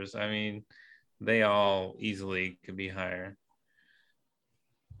 Sixers. I mean, they all easily could be higher.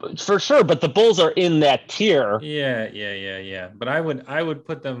 For sure, but the Bulls are in that tier. Yeah. But I would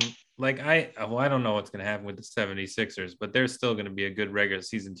put them like I don't know what's going to happen with the 76ers, but they're still going to be a good regular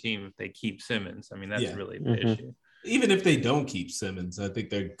season team if they keep Simmons. I mean, that's really the issue. Even if they don't keep Simmons, I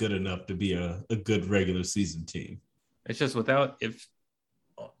think they're good enough to be a good regular season team. It's just without if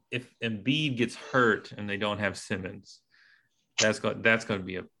Embiid gets hurt and they don't have Simmons, that's going to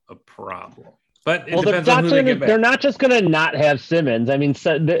be a problem. But it depends on who they get back. They're not just going to not have Simmons. I mean,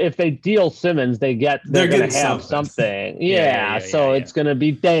 so if they deal Simmons, they're going to have something. Yeah, so it's going to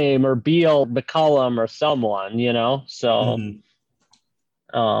be Dame or Beal, McCollum, or someone, you know. So,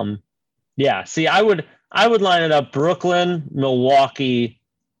 yeah. See, I would line it up: Brooklyn, Milwaukee,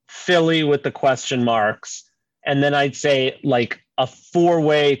 Philly with the question marks, and then I'd say like a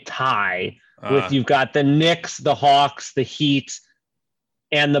 4-way tie with you've got the Knicks, the Hawks, the Heat,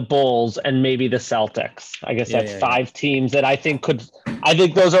 and the Bulls, and maybe the Celtics. I guess that's 5 teams that I think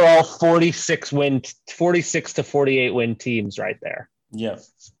those are all 46 to 48 win teams right there. Yeah.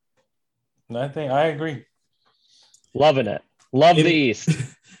 I agree. Loving it. Love the East.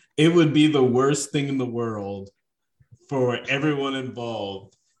 It would be the worst thing in the world for everyone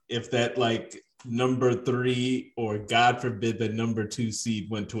involved if that like number 3 or God forbid the number 2 seed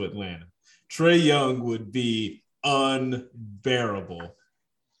went to Atlanta. Trae Young would be unbearable.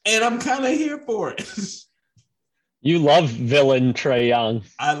 And I'm kind of here for it. You love villain Trae Young.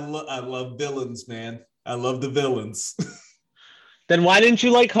 I love villains, man. I love the villains. Then why didn't you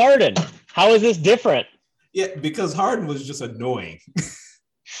like Harden? How is this different? Yeah, because Harden was just annoying.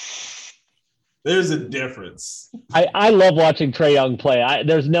 There's a difference. I love watching Trae Young play.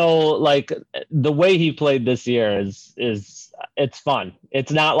 There's no like the way he played this year is it's fun.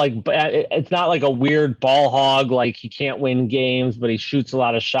 It's not like a weird ball hog like he can't win games, but he shoots a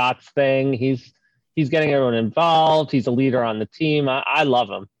lot of shots thing. He's getting everyone involved. He's a leader on the team. I love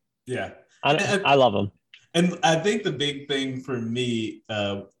him. Yeah. I love him. And I think the big thing for me,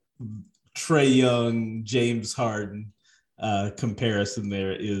 Trae Young, James Harden comparison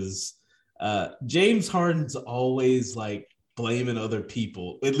there is James Harden's always like blaming other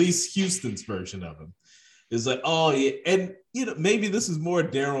people, at least Houston's version of him. Is like, oh yeah, and maybe this is more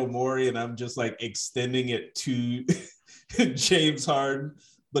Daryl Morey, and I'm just like extending it to James Harden.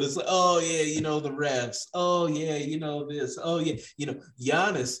 But it's like, oh yeah, the refs. Oh yeah, this. Oh yeah,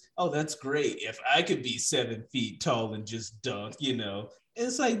 Giannis. Oh, that's great. If I could be 7 feet tall and just dunk,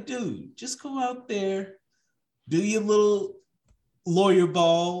 it's like, dude, just go out there, do your little lawyer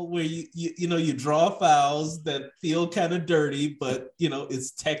ball where you draw fouls that feel kind of dirty, but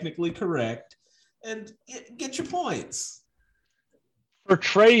it's technically correct, and get your points. For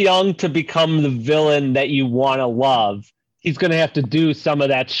Trae Young to become the villain that you want to love, he's going to have to do some of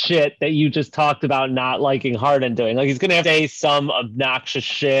that shit that you just talked about not liking Harden doing. Like he's going to have to say some obnoxious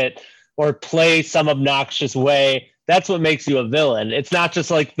shit or play some obnoxious way. That's what makes you a villain. It's not just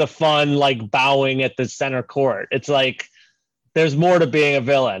like the fun, like bowing at the center court. It's like there's more to being a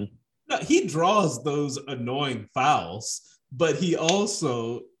villain. No, he draws those annoying fouls, but he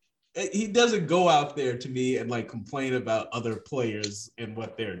doesn't go out there to me and like complain about other players and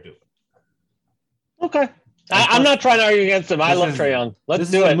what they're doing. Okay. I'm not trying to argue against him. I love Trae Young.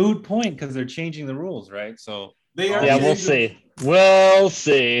 Let's do it. This is a moot point because they're changing the rules, right? So they are. Yeah, we'll see. We'll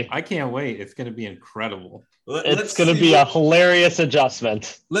see. I can't wait. It's going to be incredible. It's going to be a hilarious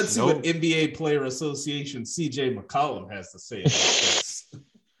adjustment. Let's see what NBA Player Association CJ McCollum has to say about this.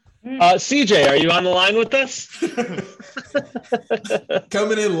 CJ, are you on the line with us?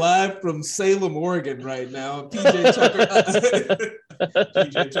 Coming in live from Salem, Oregon right now. PJ Tucker.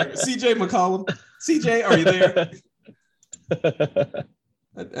 PJ Tucker. CJ McCollum. CJ, are you there?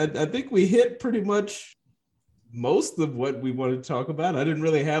 I think we hit pretty much most of what we wanted to talk about. I didn't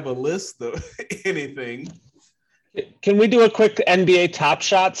really have a list of anything. Can we do a quick NBA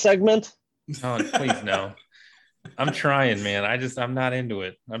Topshot segment? Oh, please no. I'm trying, man. I'm not into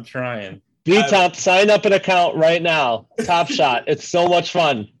it. I'm trying. B-Top, sign up an account right now. Topshot. It's so much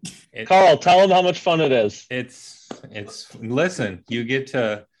fun. Carl, tell them how much fun it is. It's listen, you get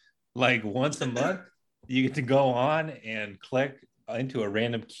to like once a month, you get to go on and click into a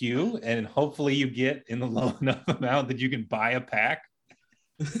random queue, and hopefully you get in the low enough amount that you can buy a pack.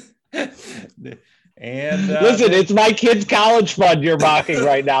 And listen, it's my kid's college fund you're mocking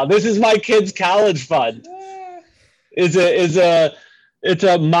right now. This is my kid's college fund. It's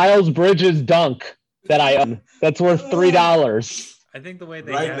a Miles Bridges dunk that I own. That's worth $3. I think the way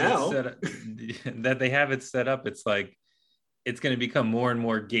they right have now. it set up, that they have it set up, it's like it's going to become more and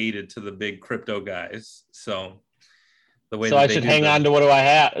more gated to the big crypto guys. So the way I should hang on to what do I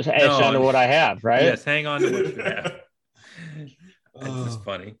have? Hang on to what I have, right? Yes, hang on to what you have. It's just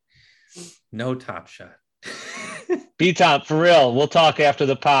funny. No Top Shot. B-Top, for real. We'll talk after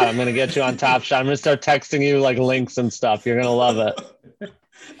the pod. I'm going to get you on Top Shot. I'm going to start texting you like links and stuff. You're going to love it.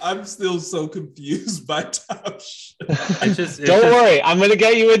 I'm still so confused by Top Shot. Don't worry. I'm going to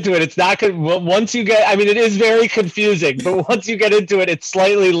get you into it. It's not good. Once you get, it is very confusing, but once you get into it, it's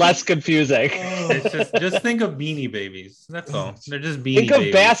slightly less confusing. It's just think of Beanie Babies. That's all. They're just Beanie Babies. Think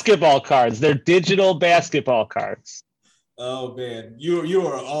of basketball cards. They're digital basketball cards. Oh man, you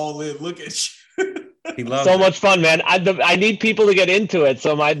are all in. Look at you. He loves so much fun, man. I need people to get into it,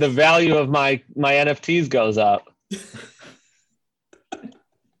 so the value of my NFTs goes up.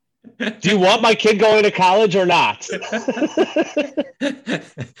 Do you want my kid going to college or not? This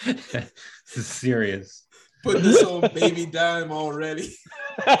is serious. Put this on Baby Dime already.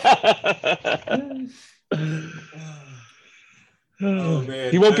 Oh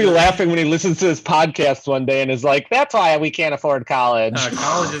man, he won't be laughing when he listens to this podcast one day and is like, "That's why we can't afford college."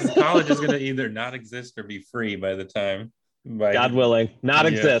 College is going to either not exist or be free by the time. God willing, not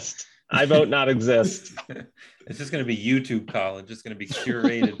exist. I vote not exist. It's just going to be YouTube college. It's going to be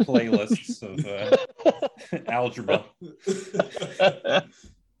curated playlists of algebra.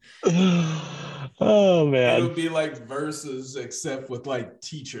 Oh man, it'll be like verses except with like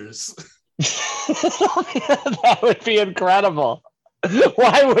teachers. That would be incredible.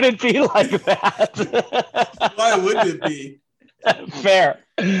 Why would it be like that? Why wouldn't it be? Fair.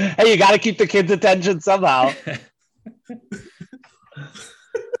 Hey, you got to keep the kids' attention somehow.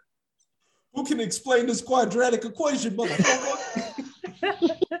 Who can explain this quadratic equation, motherfucker?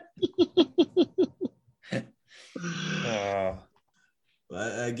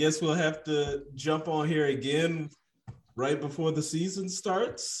 I guess we'll have to jump on here again right before the season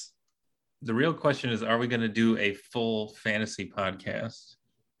starts. The real question is, are we going to do a full fantasy podcast?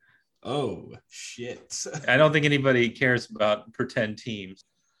 Oh, shit. I don't think anybody cares about pretend teams.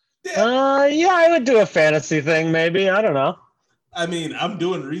 Yeah, I would do a fantasy thing, maybe. I don't know. I mean, I'm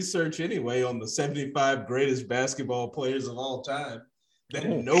doing research anyway on the 75 greatest basketball players of all time that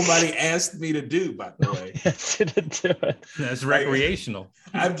nobody asked me to do, by the way. That's recreational.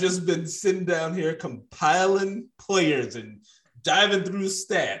 I've just been sitting down here compiling players and diving through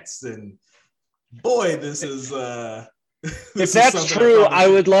stats. And boy, this is... if that's true, I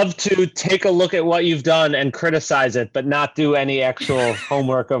would love to take a look at what you've done and criticize it, but not do any actual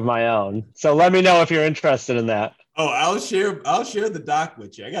homework of my own. So let me know if you're interested in that. Oh, I'll share the doc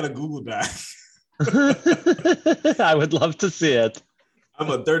with you. I got a Google Doc. I would love to see it. I'm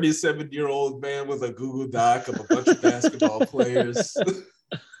a 37-year-old man with a Google Doc of a bunch of basketball players.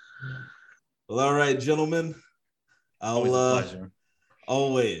 Well, all right, gentlemen. Always a pleasure.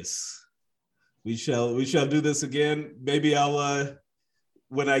 Always. We shall do this again. Maybe I'll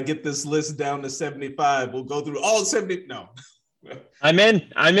when I get this list down to 75, we'll go through all 70. No. I'm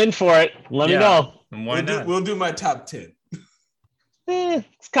in for it. Let me know. And why not? We'll do my top 10.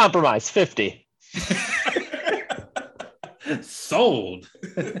 It's compromise, 50. Sold.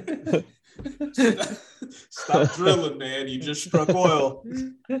 Stop drilling, man. You just struck oil.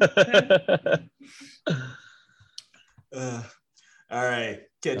 All right.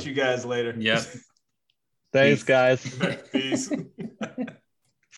 Catch you guys later. Yep. Thanks, guys. Peace.